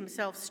sees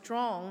himself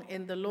strong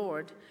in the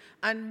Lord,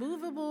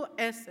 unmovable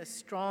as a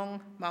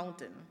strong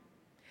mountain.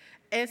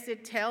 As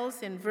it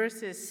tells in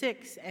verses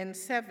 6 and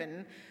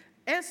 7,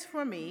 "As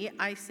for me,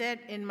 I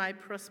said in my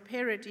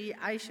prosperity,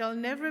 I shall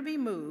never be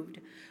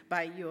moved.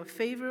 By your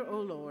favor,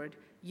 O Lord,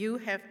 you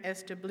have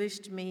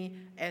established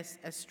me as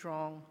a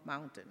strong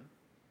mountain."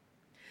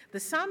 The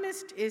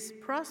psalmist is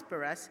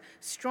prosperous,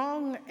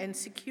 strong, and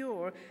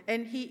secure,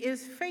 and he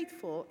is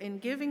faithful in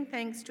giving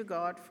thanks to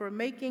God for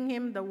making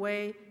him the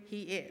way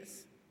he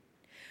is.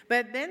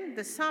 But then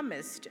the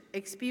psalmist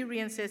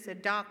experiences a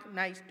dark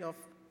night of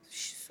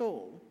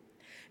soul.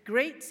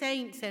 Great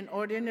saints and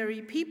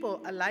ordinary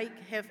people alike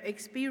have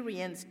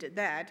experienced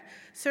that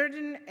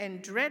certain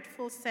and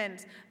dreadful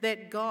sense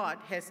that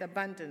God has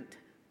abandoned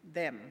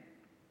them.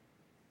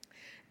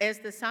 As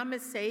the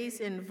psalmist says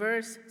in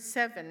verse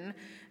 7,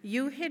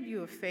 "You hid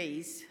your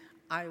face,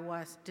 I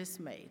was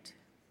dismayed."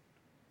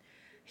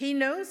 He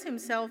knows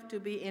himself to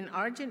be in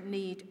urgent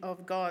need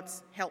of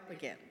God's help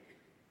again.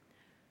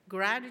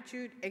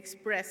 Gratitude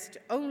expressed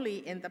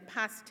only in the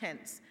past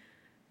tense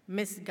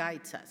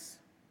misguides us.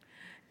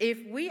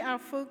 If we are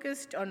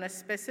focused on a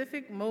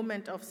specific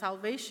moment of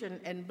salvation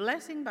and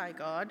blessing by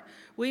God,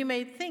 we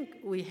may think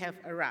we have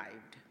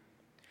arrived.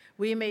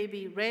 We may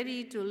be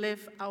ready to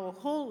live our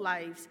whole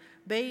lives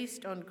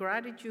based on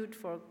gratitude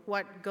for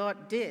what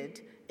God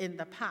did in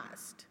the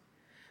past,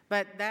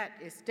 but that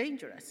is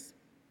dangerous.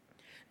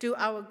 To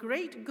our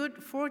great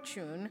good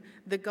fortune,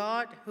 the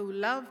God who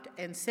loved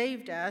and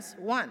saved us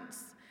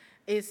once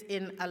is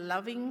in a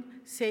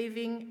loving,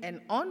 saving,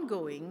 and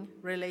ongoing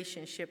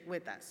relationship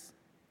with us.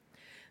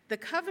 The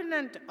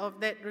covenant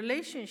of that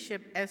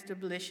relationship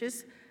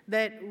establishes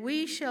that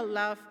we shall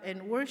love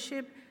and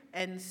worship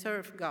and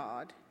serve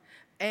God,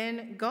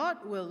 and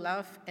God will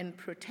love and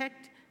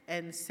protect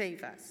and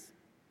save us.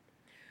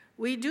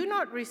 We do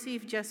not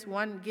receive just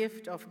one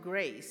gift of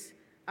grace.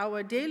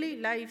 Our daily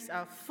lives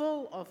are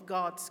full of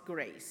God's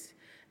grace.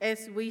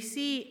 As we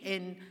see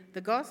in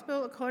the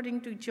Gospel according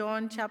to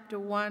John chapter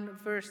 1,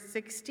 verse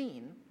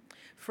 16,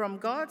 from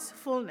God's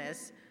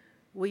fullness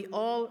we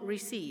all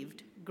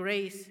received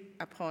grace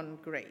upon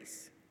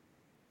grace.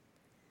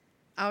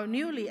 Our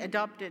newly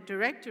adopted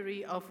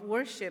directory of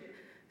worship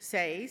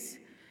says,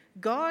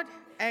 God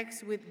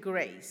acts with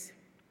grace.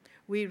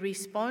 We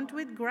respond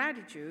with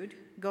gratitude.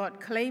 God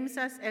claims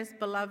us as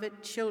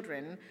beloved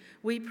children.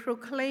 We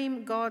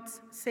proclaim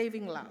God's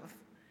saving love.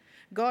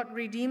 God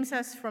redeems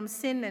us from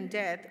sin and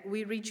death.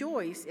 We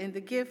rejoice in the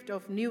gift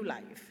of new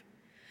life.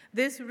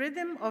 This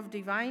rhythm of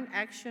divine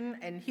action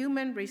and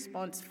human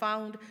response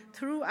found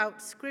throughout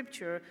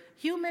Scripture,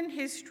 human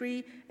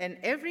history, and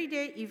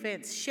everyday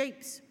events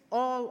shapes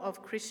all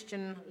of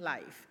Christian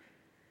life,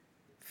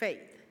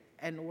 faith,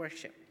 and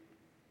worship.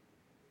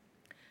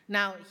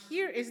 Now,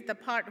 here is the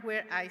part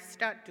where I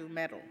start to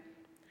meddle.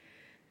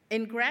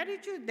 In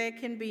gratitude, there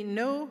can be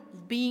no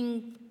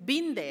been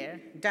there,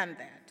 done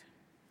that.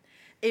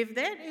 If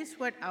that is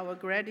what our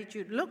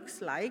gratitude looks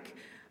like,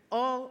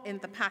 all in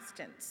the past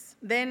tense,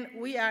 then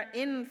we are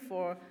in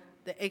for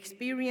the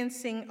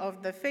experiencing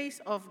of the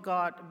face of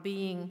God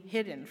being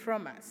hidden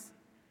from us.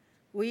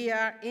 We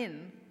are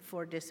in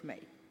for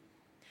dismay.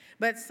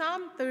 But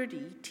Psalm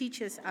 30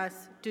 teaches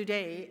us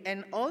today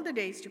and all the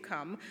days to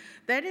come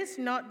that is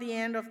not the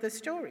end of the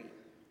story.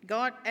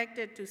 God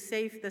acted to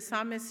save the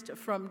psalmist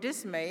from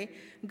dismay.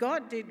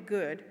 God did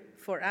good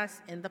for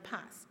us in the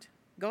past.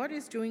 God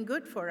is doing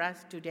good for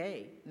us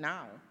today,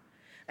 now.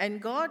 And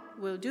God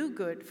will do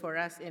good for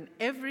us in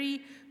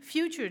every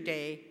future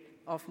day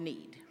of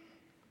need.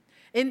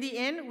 In the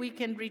end, we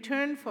can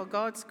return for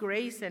God's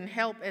grace and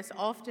help as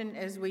often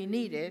as we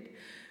need it.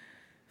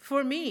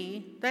 For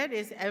me, that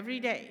is every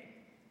day.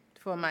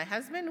 For my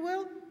husband,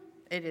 Will,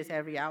 it is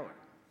every hour.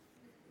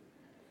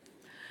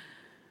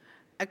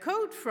 A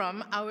quote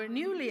from our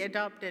newly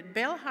adopted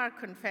Belhar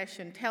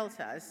Confession tells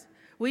us,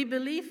 we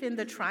believe in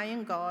the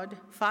triune God,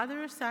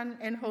 Father, Son,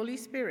 and Holy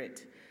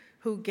Spirit,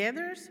 who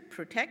gathers,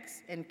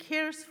 protects, and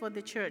cares for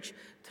the church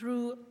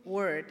through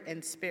word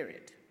and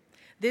spirit.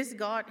 This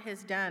God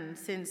has done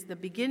since the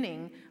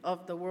beginning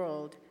of the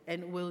world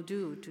and will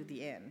do to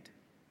the end.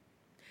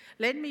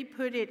 Let me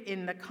put it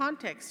in the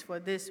context for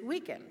this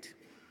weekend.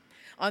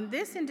 On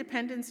this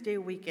Independence Day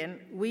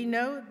weekend, we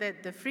know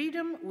that the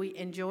freedom we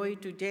enjoy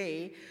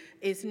today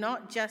is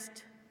not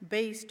just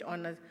based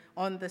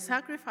on the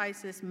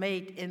sacrifices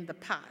made in the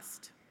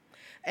past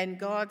and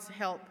God's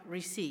help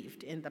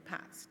received in the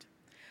past.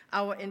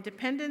 Our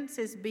independence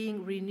is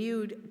being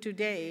renewed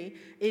today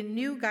in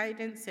new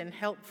guidance and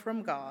help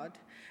from God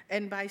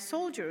and by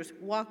soldiers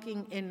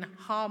walking in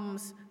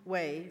harm's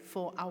way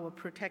for our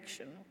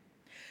protection.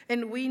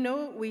 And we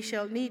know we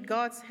shall need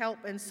God's help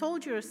and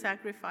soldier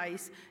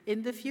sacrifice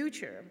in the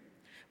future.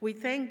 We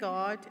thank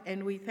God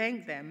and we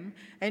thank them,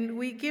 and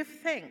we give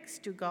thanks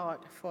to God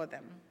for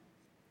them.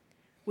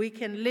 We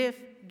can live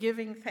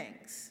giving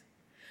thanks.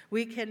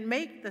 We can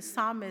make the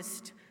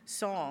psalmist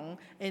song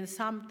in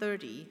Psalm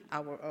 30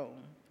 our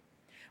own.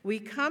 We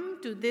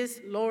come to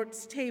this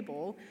Lord's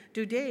table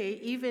today,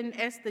 even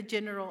as the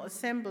General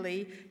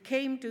Assembly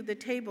came to the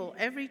table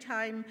every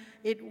time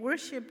it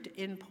worshiped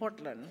in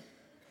Portland.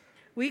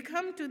 We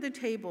come to the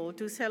table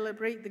to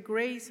celebrate the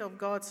grace of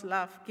God's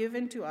love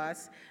given to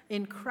us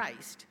in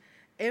Christ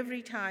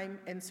every time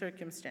and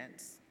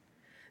circumstance.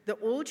 The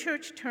old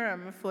church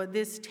term for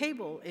this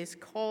table is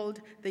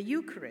called the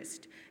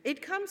Eucharist.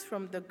 It comes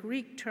from the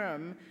Greek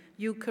term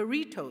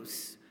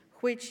eucharitos,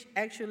 which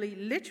actually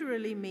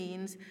literally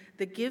means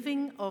the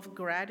giving of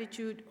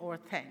gratitude or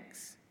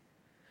thanks.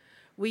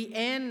 We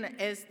end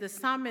as the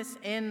psalmist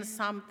ends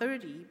Psalm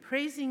 30,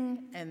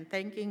 praising and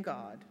thanking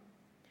God.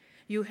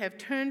 You have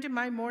turned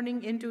my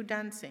mourning into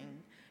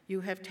dancing. You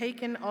have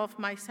taken off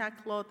my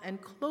sackcloth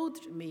and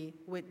clothed me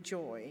with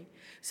joy,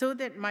 so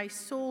that my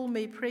soul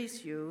may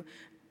praise you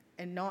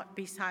and not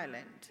be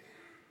silent.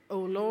 O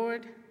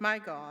Lord, my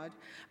God,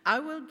 I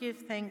will give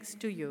thanks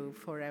to you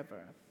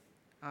forever.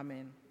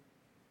 Amen.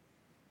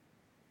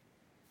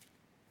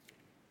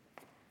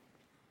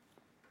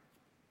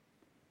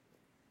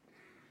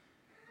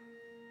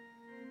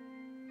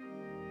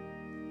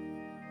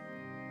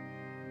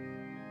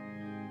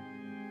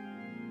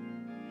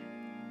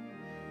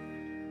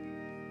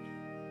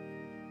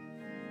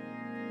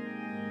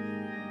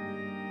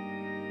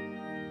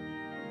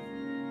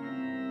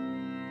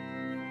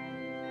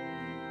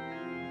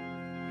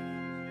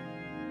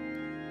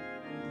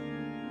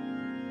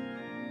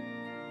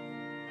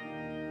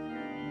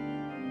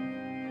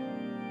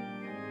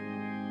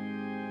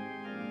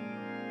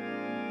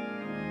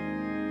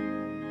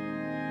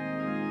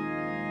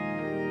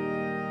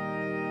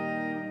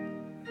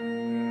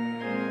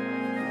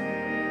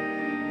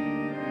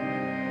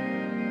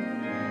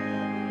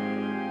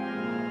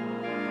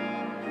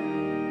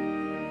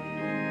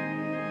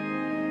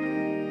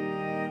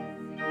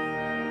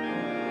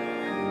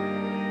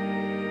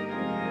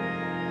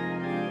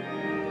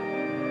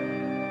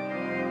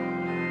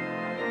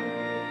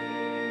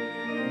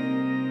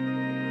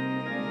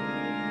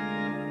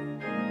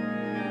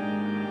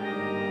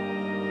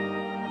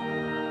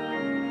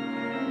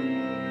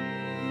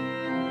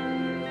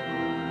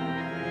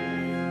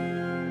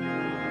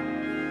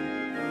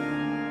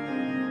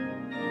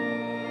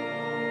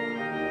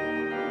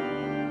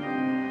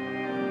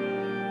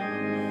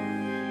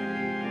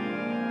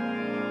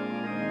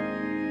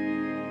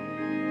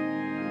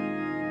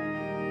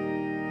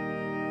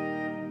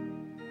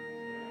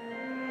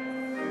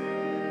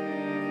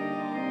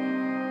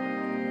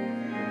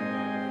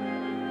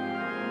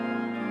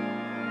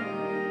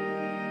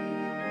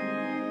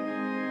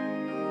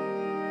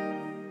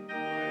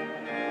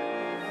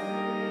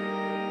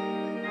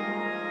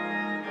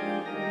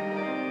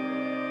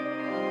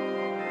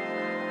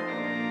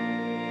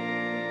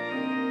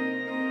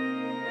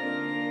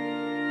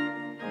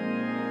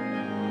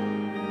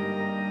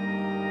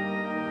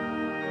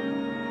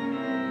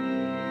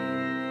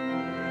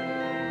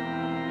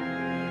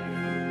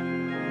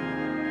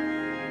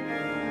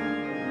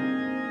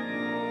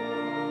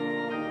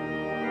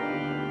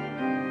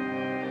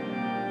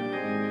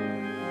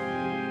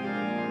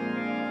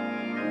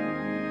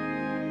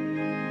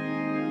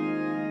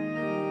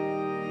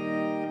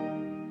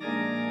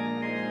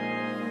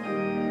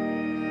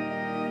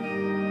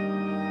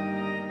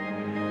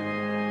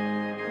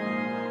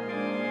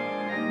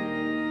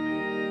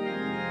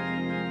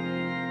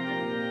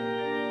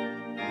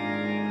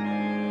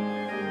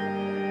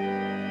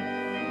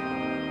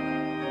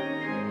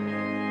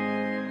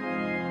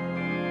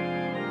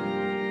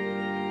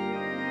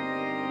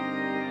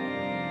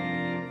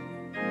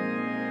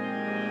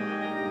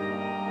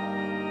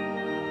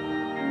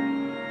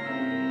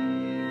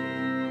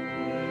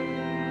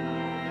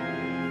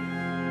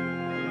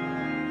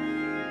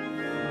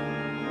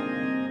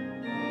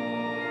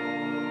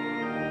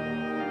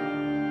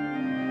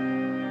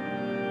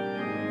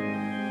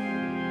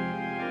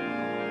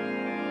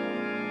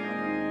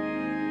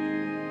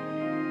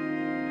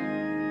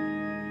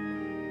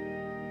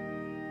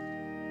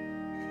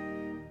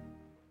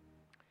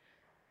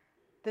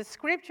 The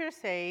scripture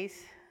says,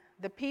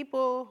 the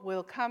people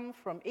will come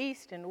from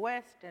east and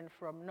west and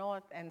from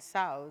north and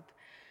south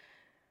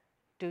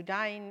to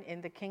dine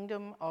in the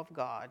kingdom of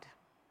God.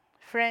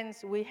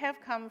 Friends, we have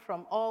come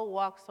from all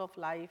walks of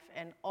life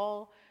and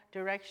all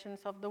directions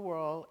of the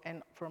world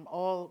and from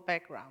all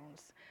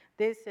backgrounds.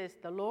 This is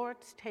the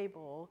Lord's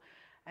table,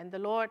 and the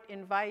Lord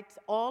invites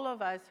all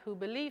of us who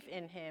believe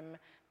in him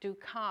to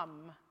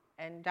come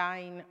and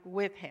dine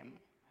with him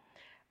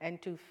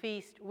and to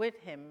feast with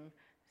him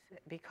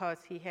because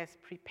he has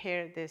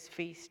prepared this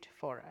feast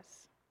for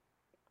us.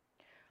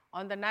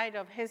 On the night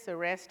of his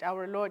arrest,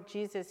 our Lord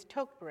Jesus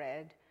took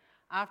bread.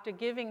 After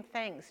giving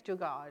thanks to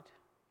God,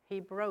 he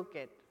broke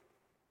it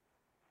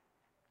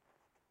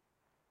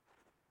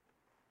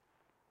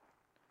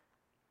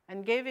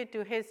and gave it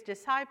to his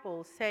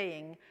disciples,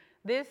 saying,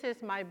 "This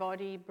is my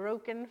body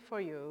broken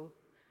for you.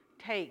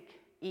 Take,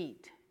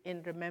 eat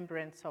in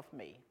remembrance of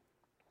me."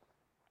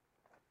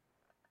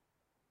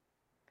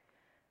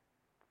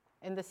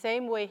 In the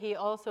same way, he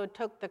also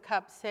took the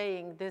cup,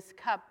 saying, "This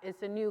cup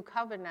is a new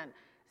covenant,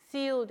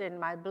 sealed in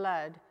my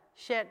blood,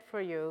 shed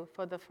for you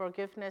for the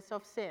forgiveness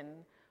of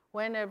sin.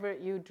 Whenever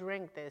you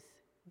drink this,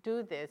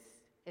 do this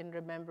in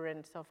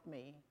remembrance of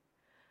me."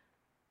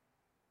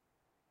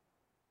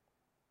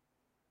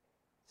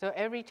 So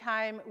every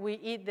time we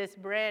eat this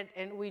bread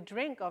and we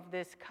drink of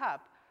this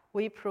cup,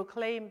 we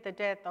proclaim the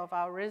death of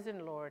our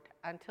risen Lord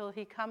until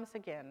he comes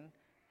again,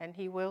 and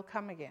he will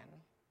come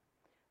again.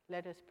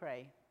 Let us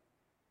pray.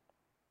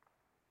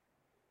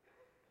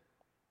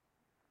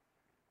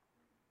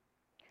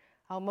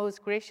 Our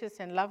most gracious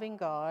and loving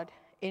God,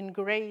 in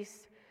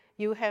grace,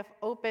 you have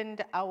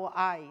opened our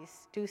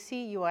eyes to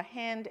see your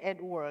hand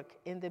at work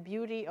in the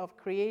beauty of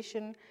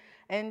creation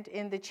and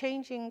in the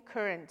changing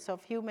currents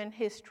of human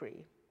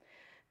history.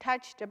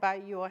 Touched by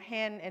your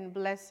hand and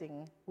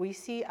blessing, we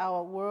see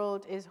our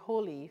world is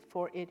holy,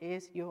 for it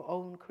is your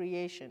own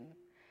creation.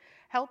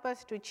 Help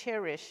us to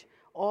cherish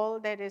all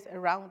that is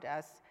around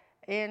us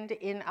and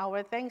in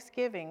our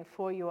thanksgiving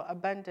for your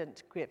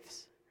abundant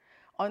gifts.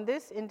 On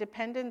this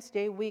Independence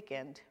Day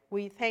weekend,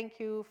 we thank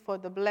you for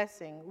the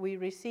blessing we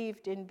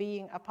received in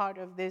being a part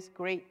of this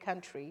great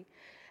country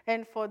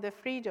and for the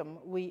freedom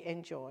we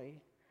enjoy.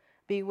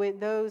 Be with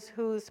those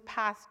whose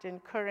past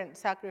and current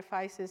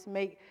sacrifices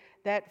make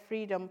that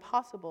freedom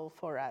possible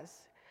for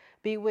us.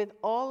 Be with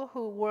all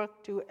who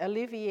work to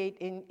alleviate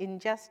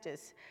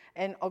injustice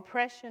and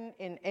oppression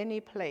in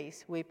any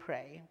place, we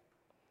pray.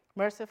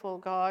 Merciful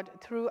God,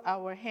 through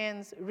our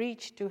hands,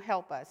 reach to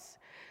help us.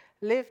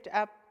 Lift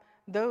up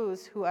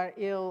those who are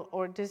ill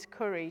or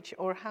discouraged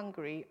or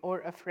hungry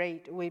or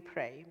afraid, we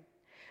pray.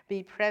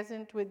 Be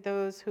present with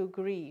those who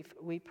grieve,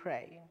 we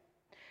pray.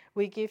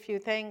 We give you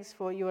thanks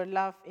for your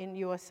love in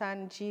your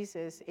Son,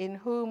 Jesus, in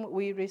whom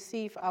we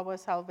receive our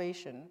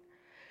salvation.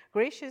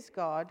 Gracious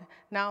God,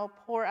 now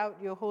pour out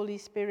your Holy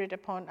Spirit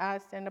upon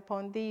us and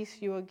upon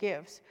these your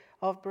gifts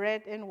of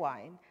bread and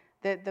wine,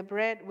 that the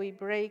bread we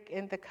break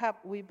and the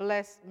cup we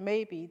bless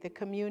may be the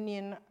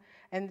communion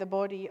and the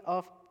body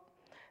of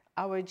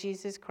our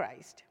Jesus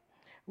Christ.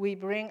 We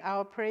bring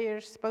our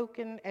prayers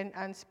spoken and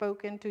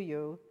unspoken to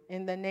you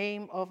in the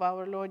name of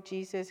our Lord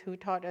Jesus, who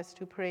taught us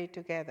to pray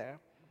together.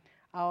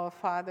 Our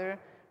Father,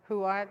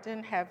 who art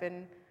in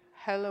heaven,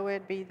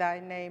 hallowed be thy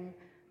name.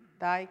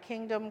 Thy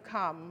kingdom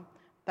come,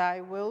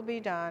 thy will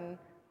be done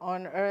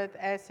on earth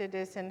as it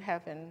is in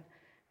heaven.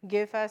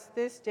 Give us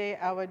this day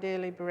our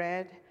daily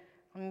bread,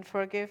 and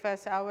forgive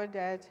us our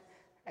debt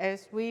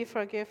as we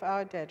forgive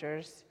our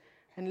debtors.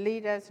 And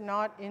lead us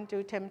not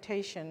into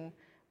temptation,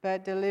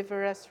 but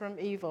deliver us from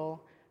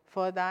evil.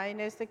 For thine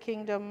is the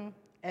kingdom,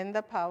 and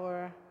the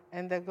power,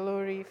 and the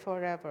glory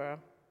forever.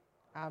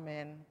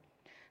 Amen.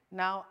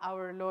 Now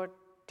our Lord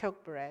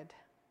took bread.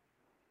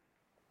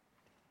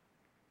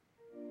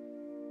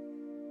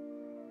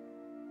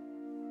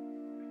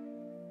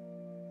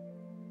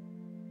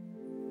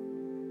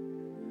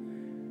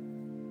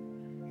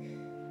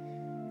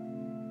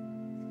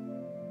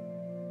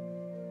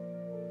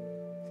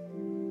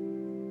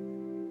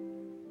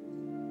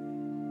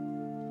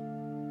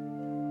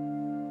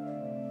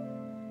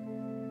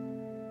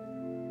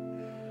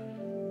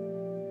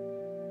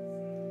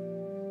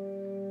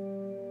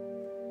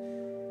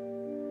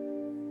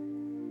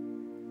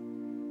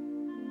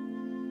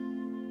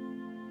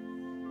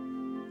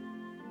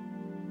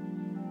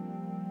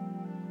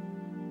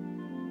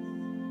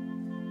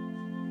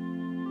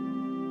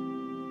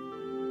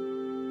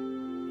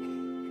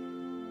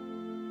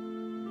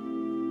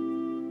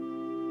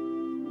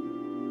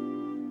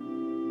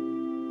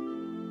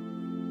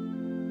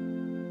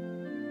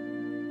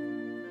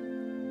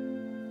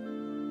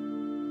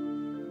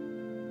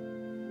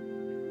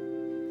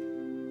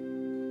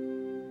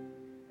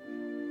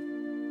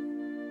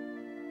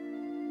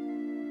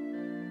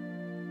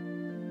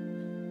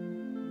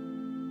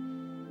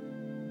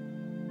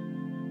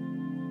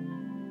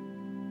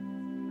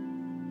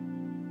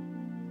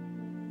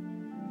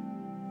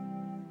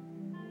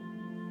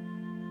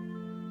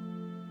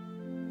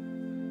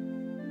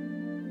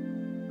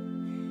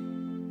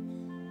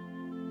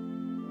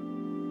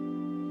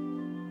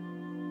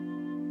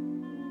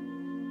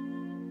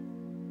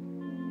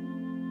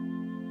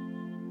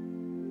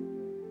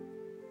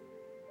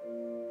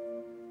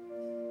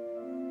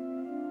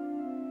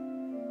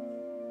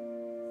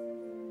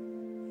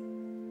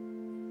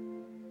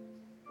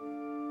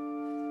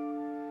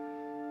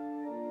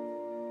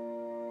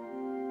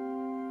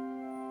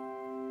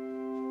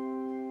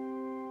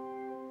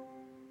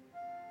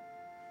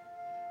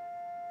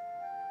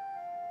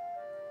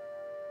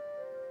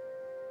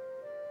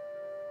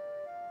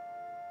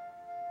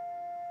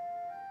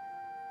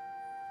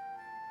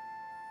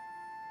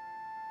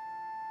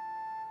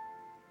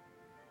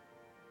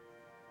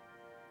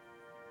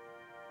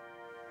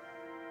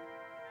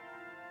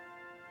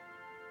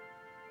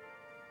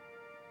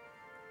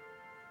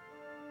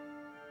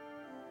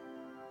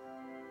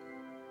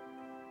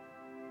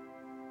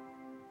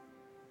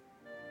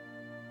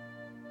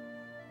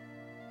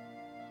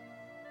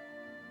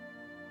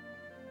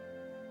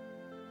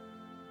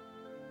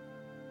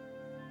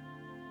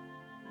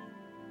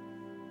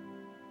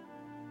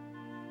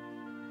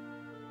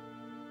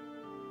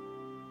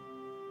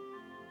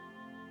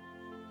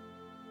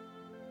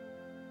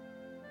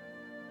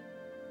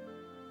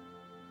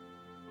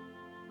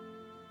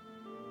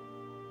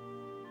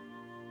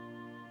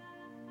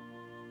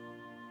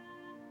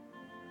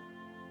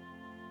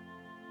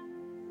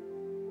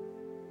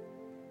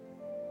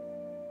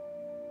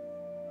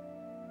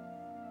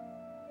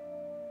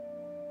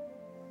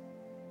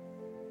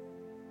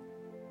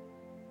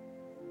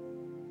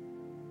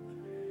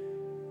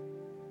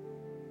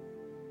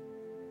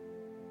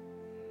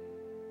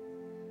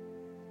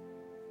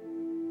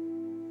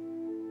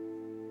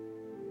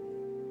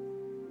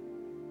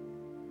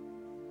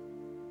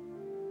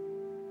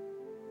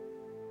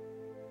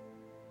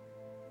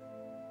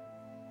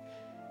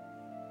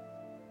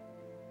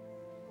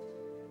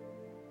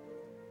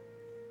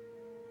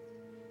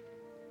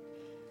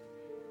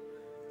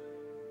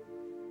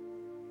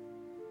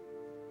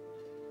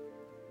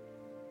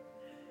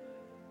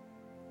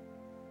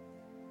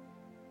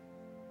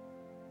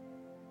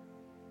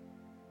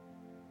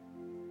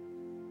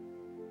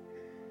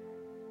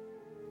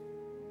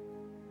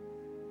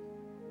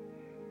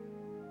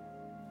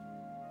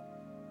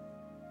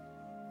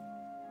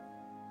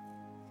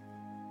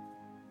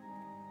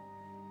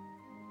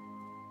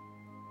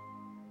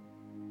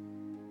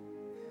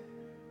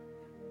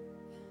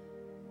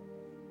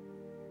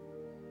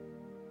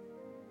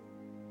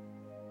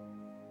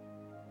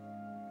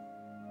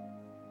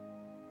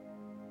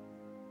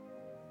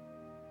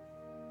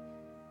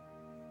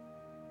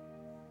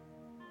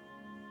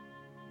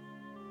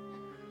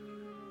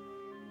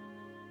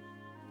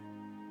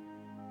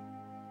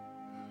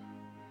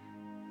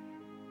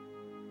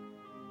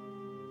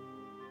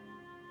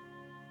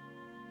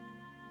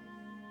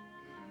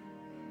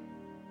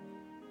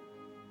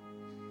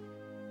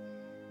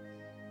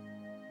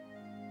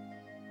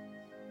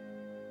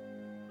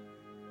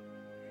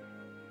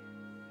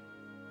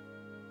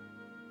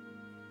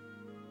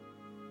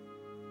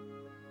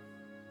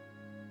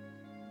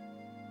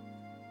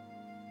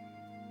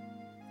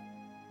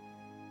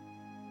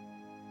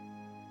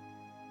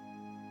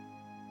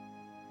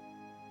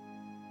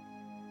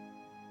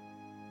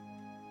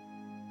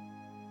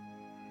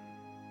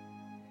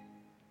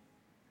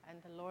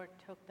 And the Lord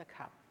took the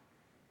cup.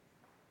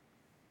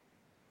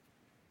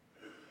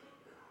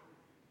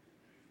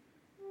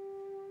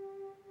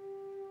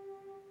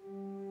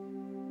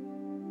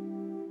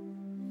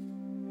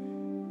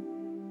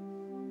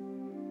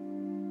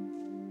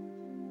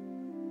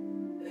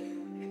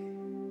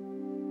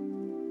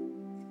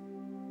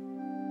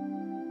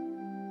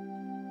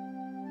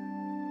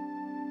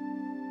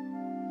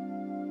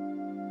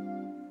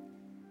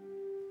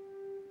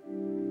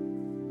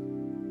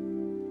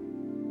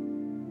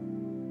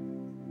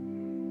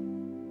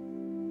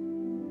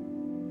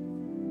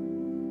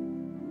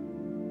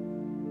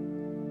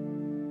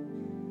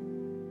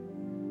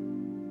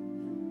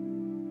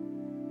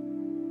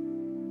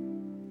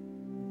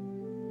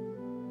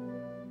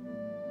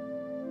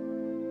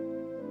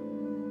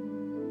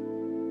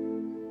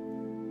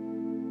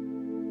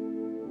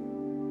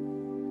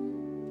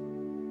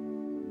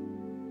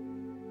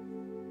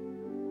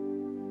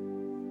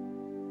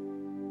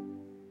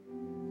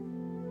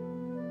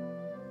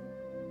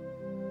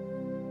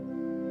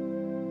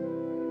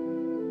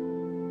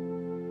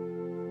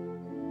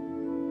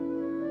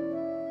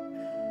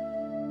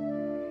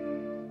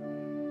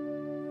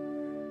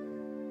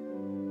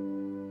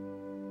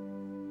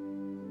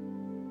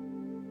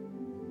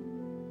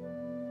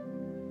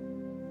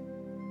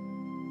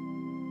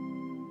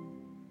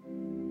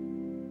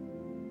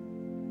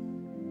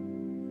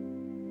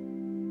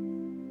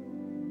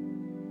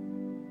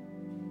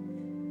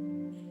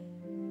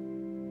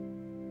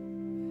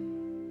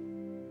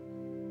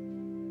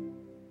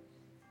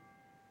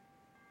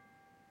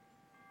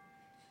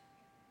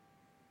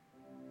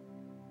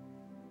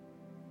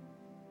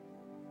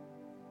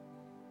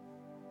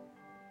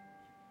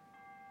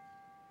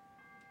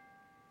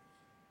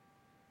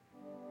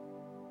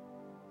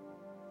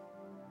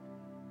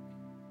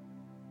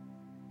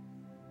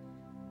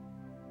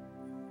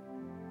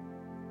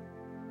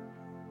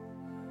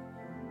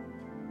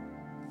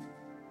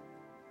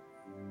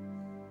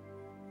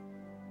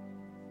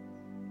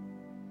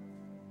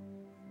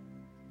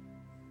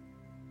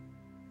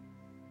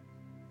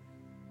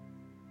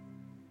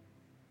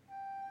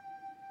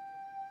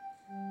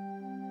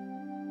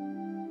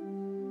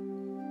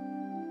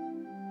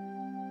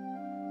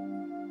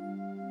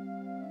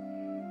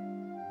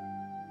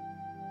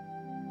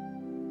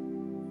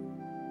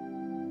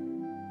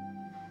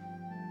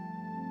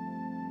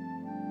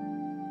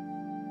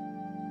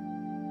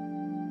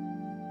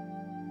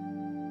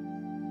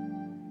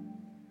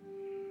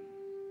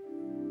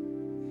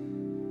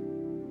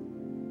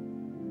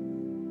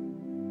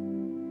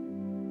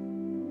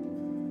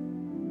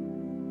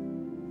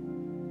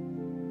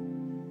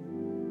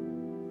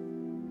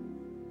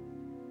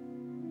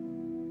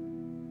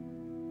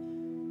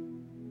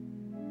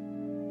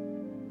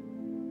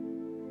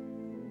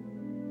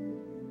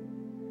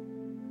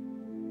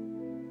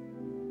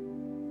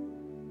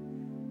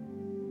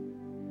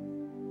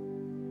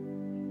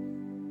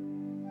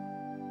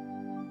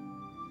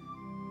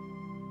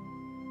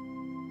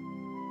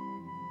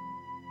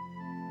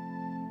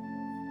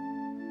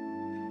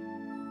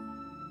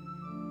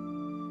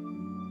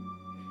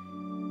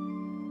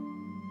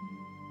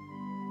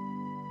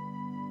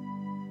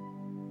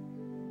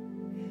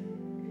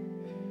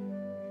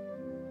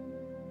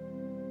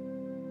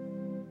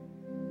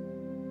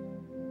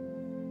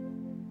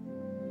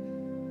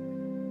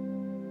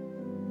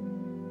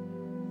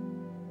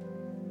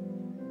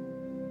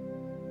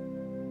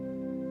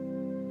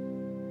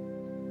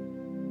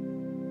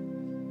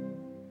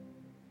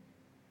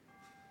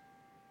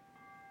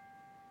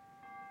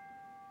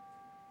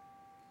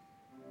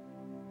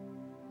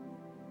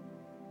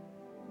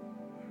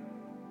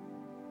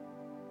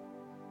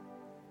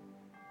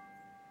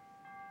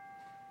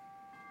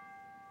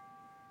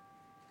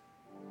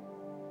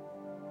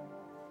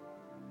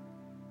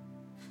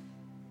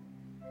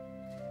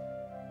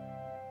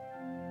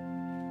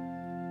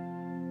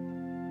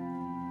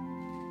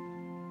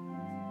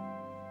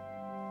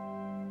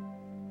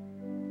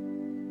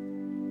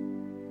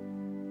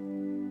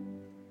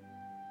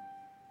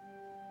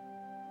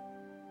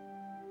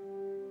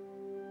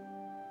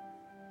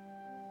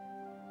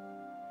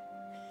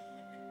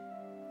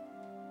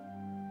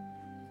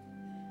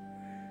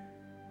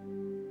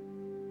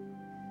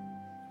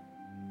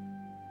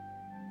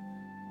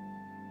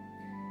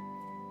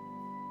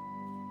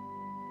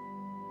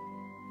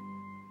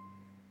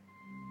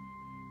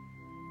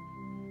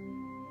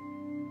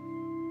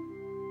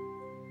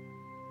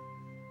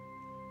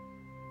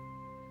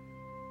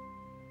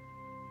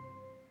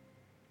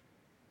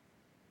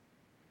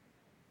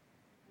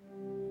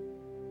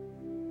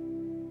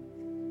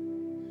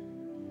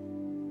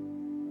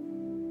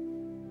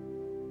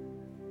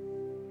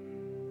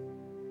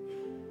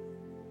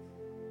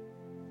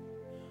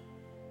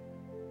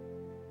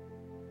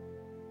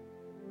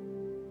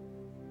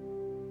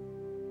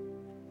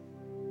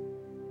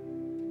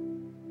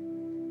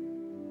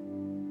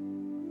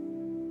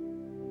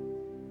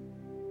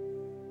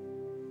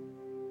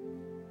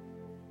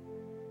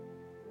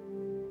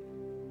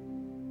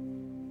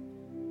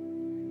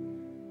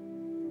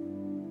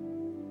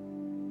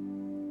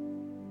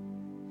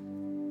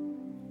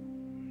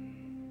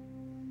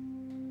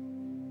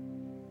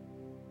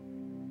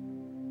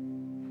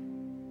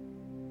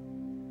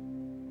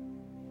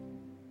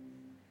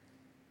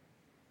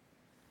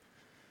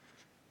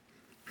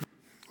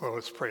 Well,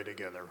 let's pray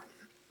together.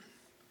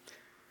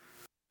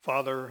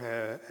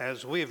 Father,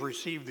 as we have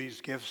received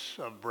these gifts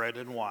of bread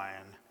and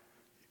wine,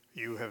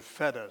 you have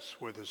fed us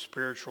with the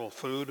spiritual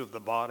food of the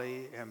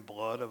body and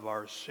blood of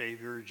our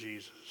Savior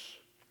Jesus.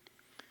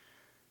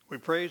 We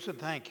praise and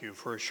thank you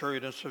for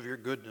assuring us of your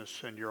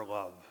goodness and your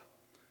love,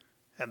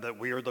 and that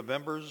we are the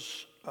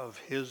members of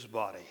his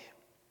body.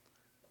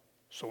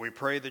 So we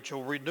pray that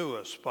you'll renew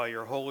us by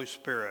your Holy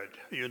Spirit,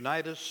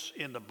 unite us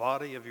in the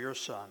body of your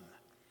Son,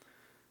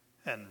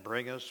 and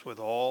bring us with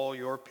all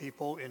your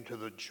people into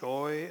the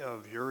joy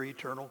of your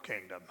eternal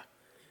kingdom.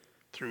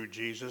 Through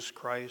Jesus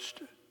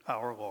Christ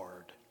our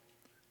Lord.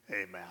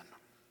 Amen.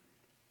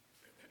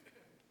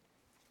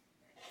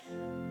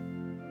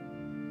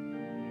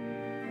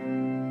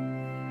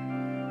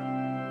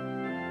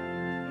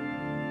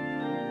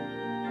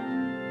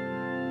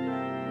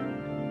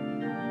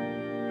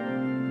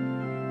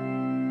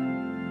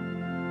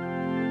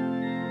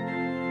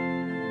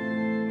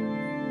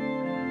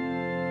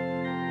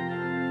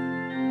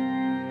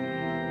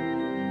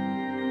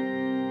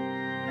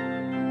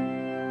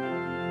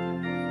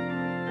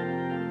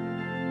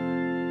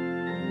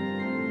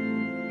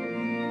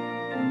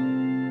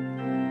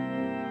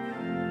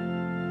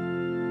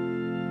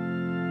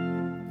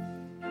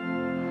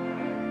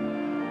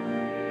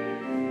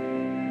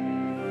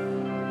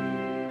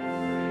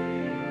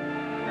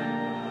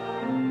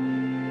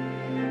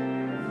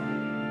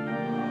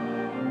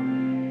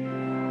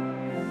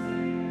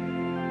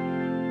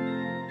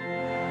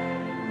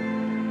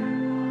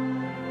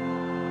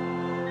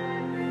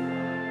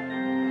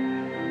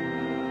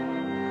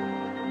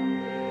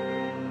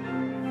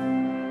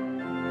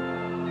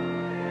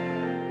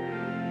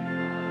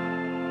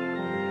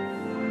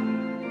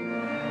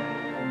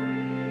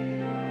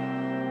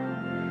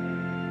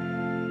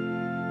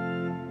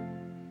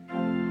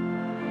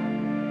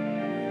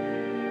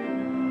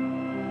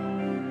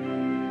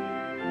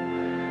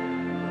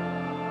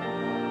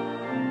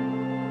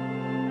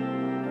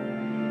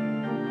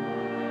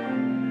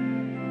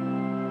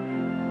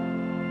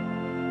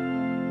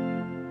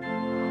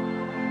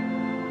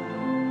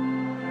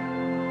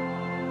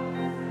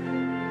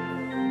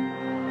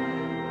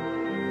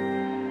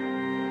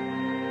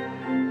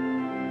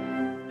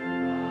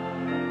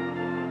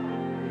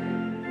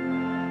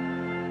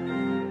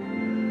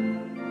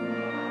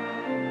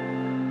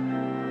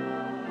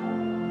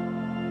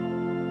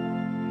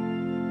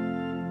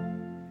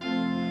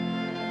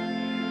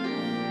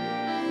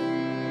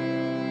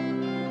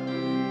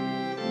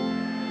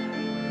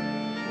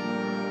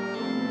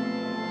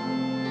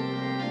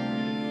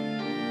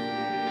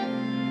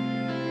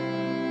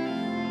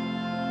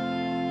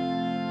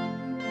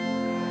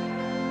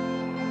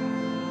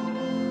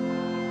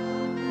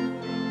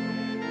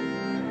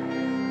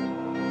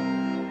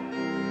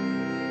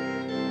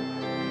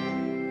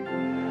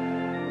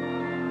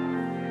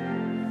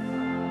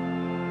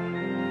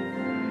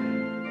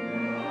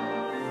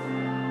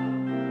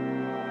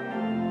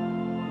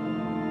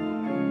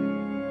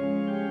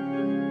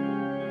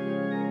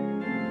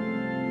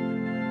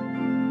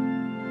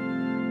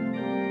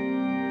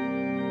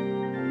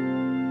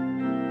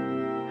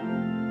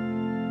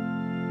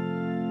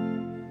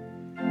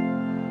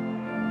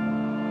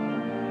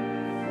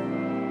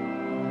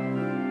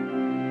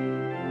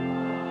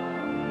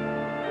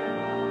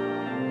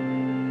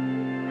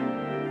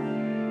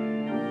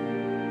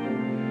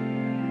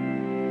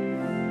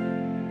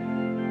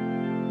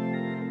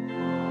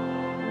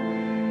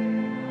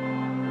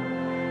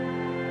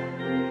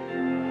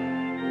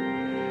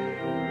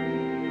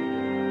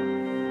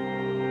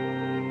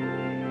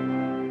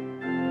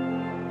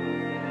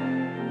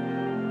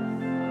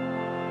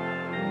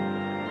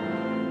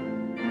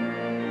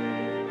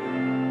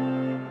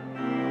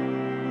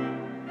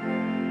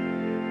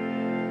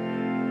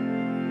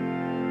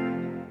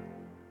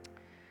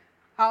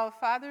 Our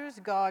fathers,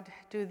 God,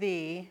 to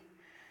thee,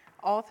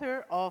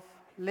 author of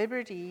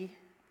liberty,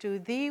 to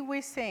thee we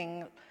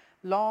sing,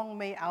 long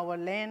may our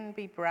land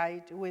be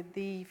bright with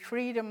thee,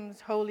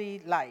 freedom's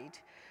holy light.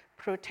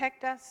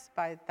 Protect us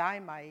by thy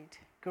might,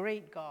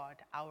 great God,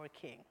 our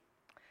King.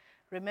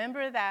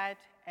 Remember that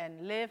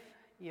and live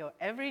your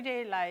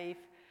everyday life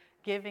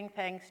giving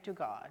thanks to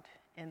God.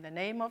 In the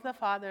name of the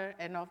Father,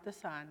 and of the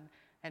Son,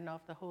 and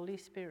of the Holy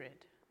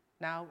Spirit,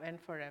 now and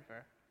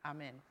forever.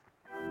 Amen.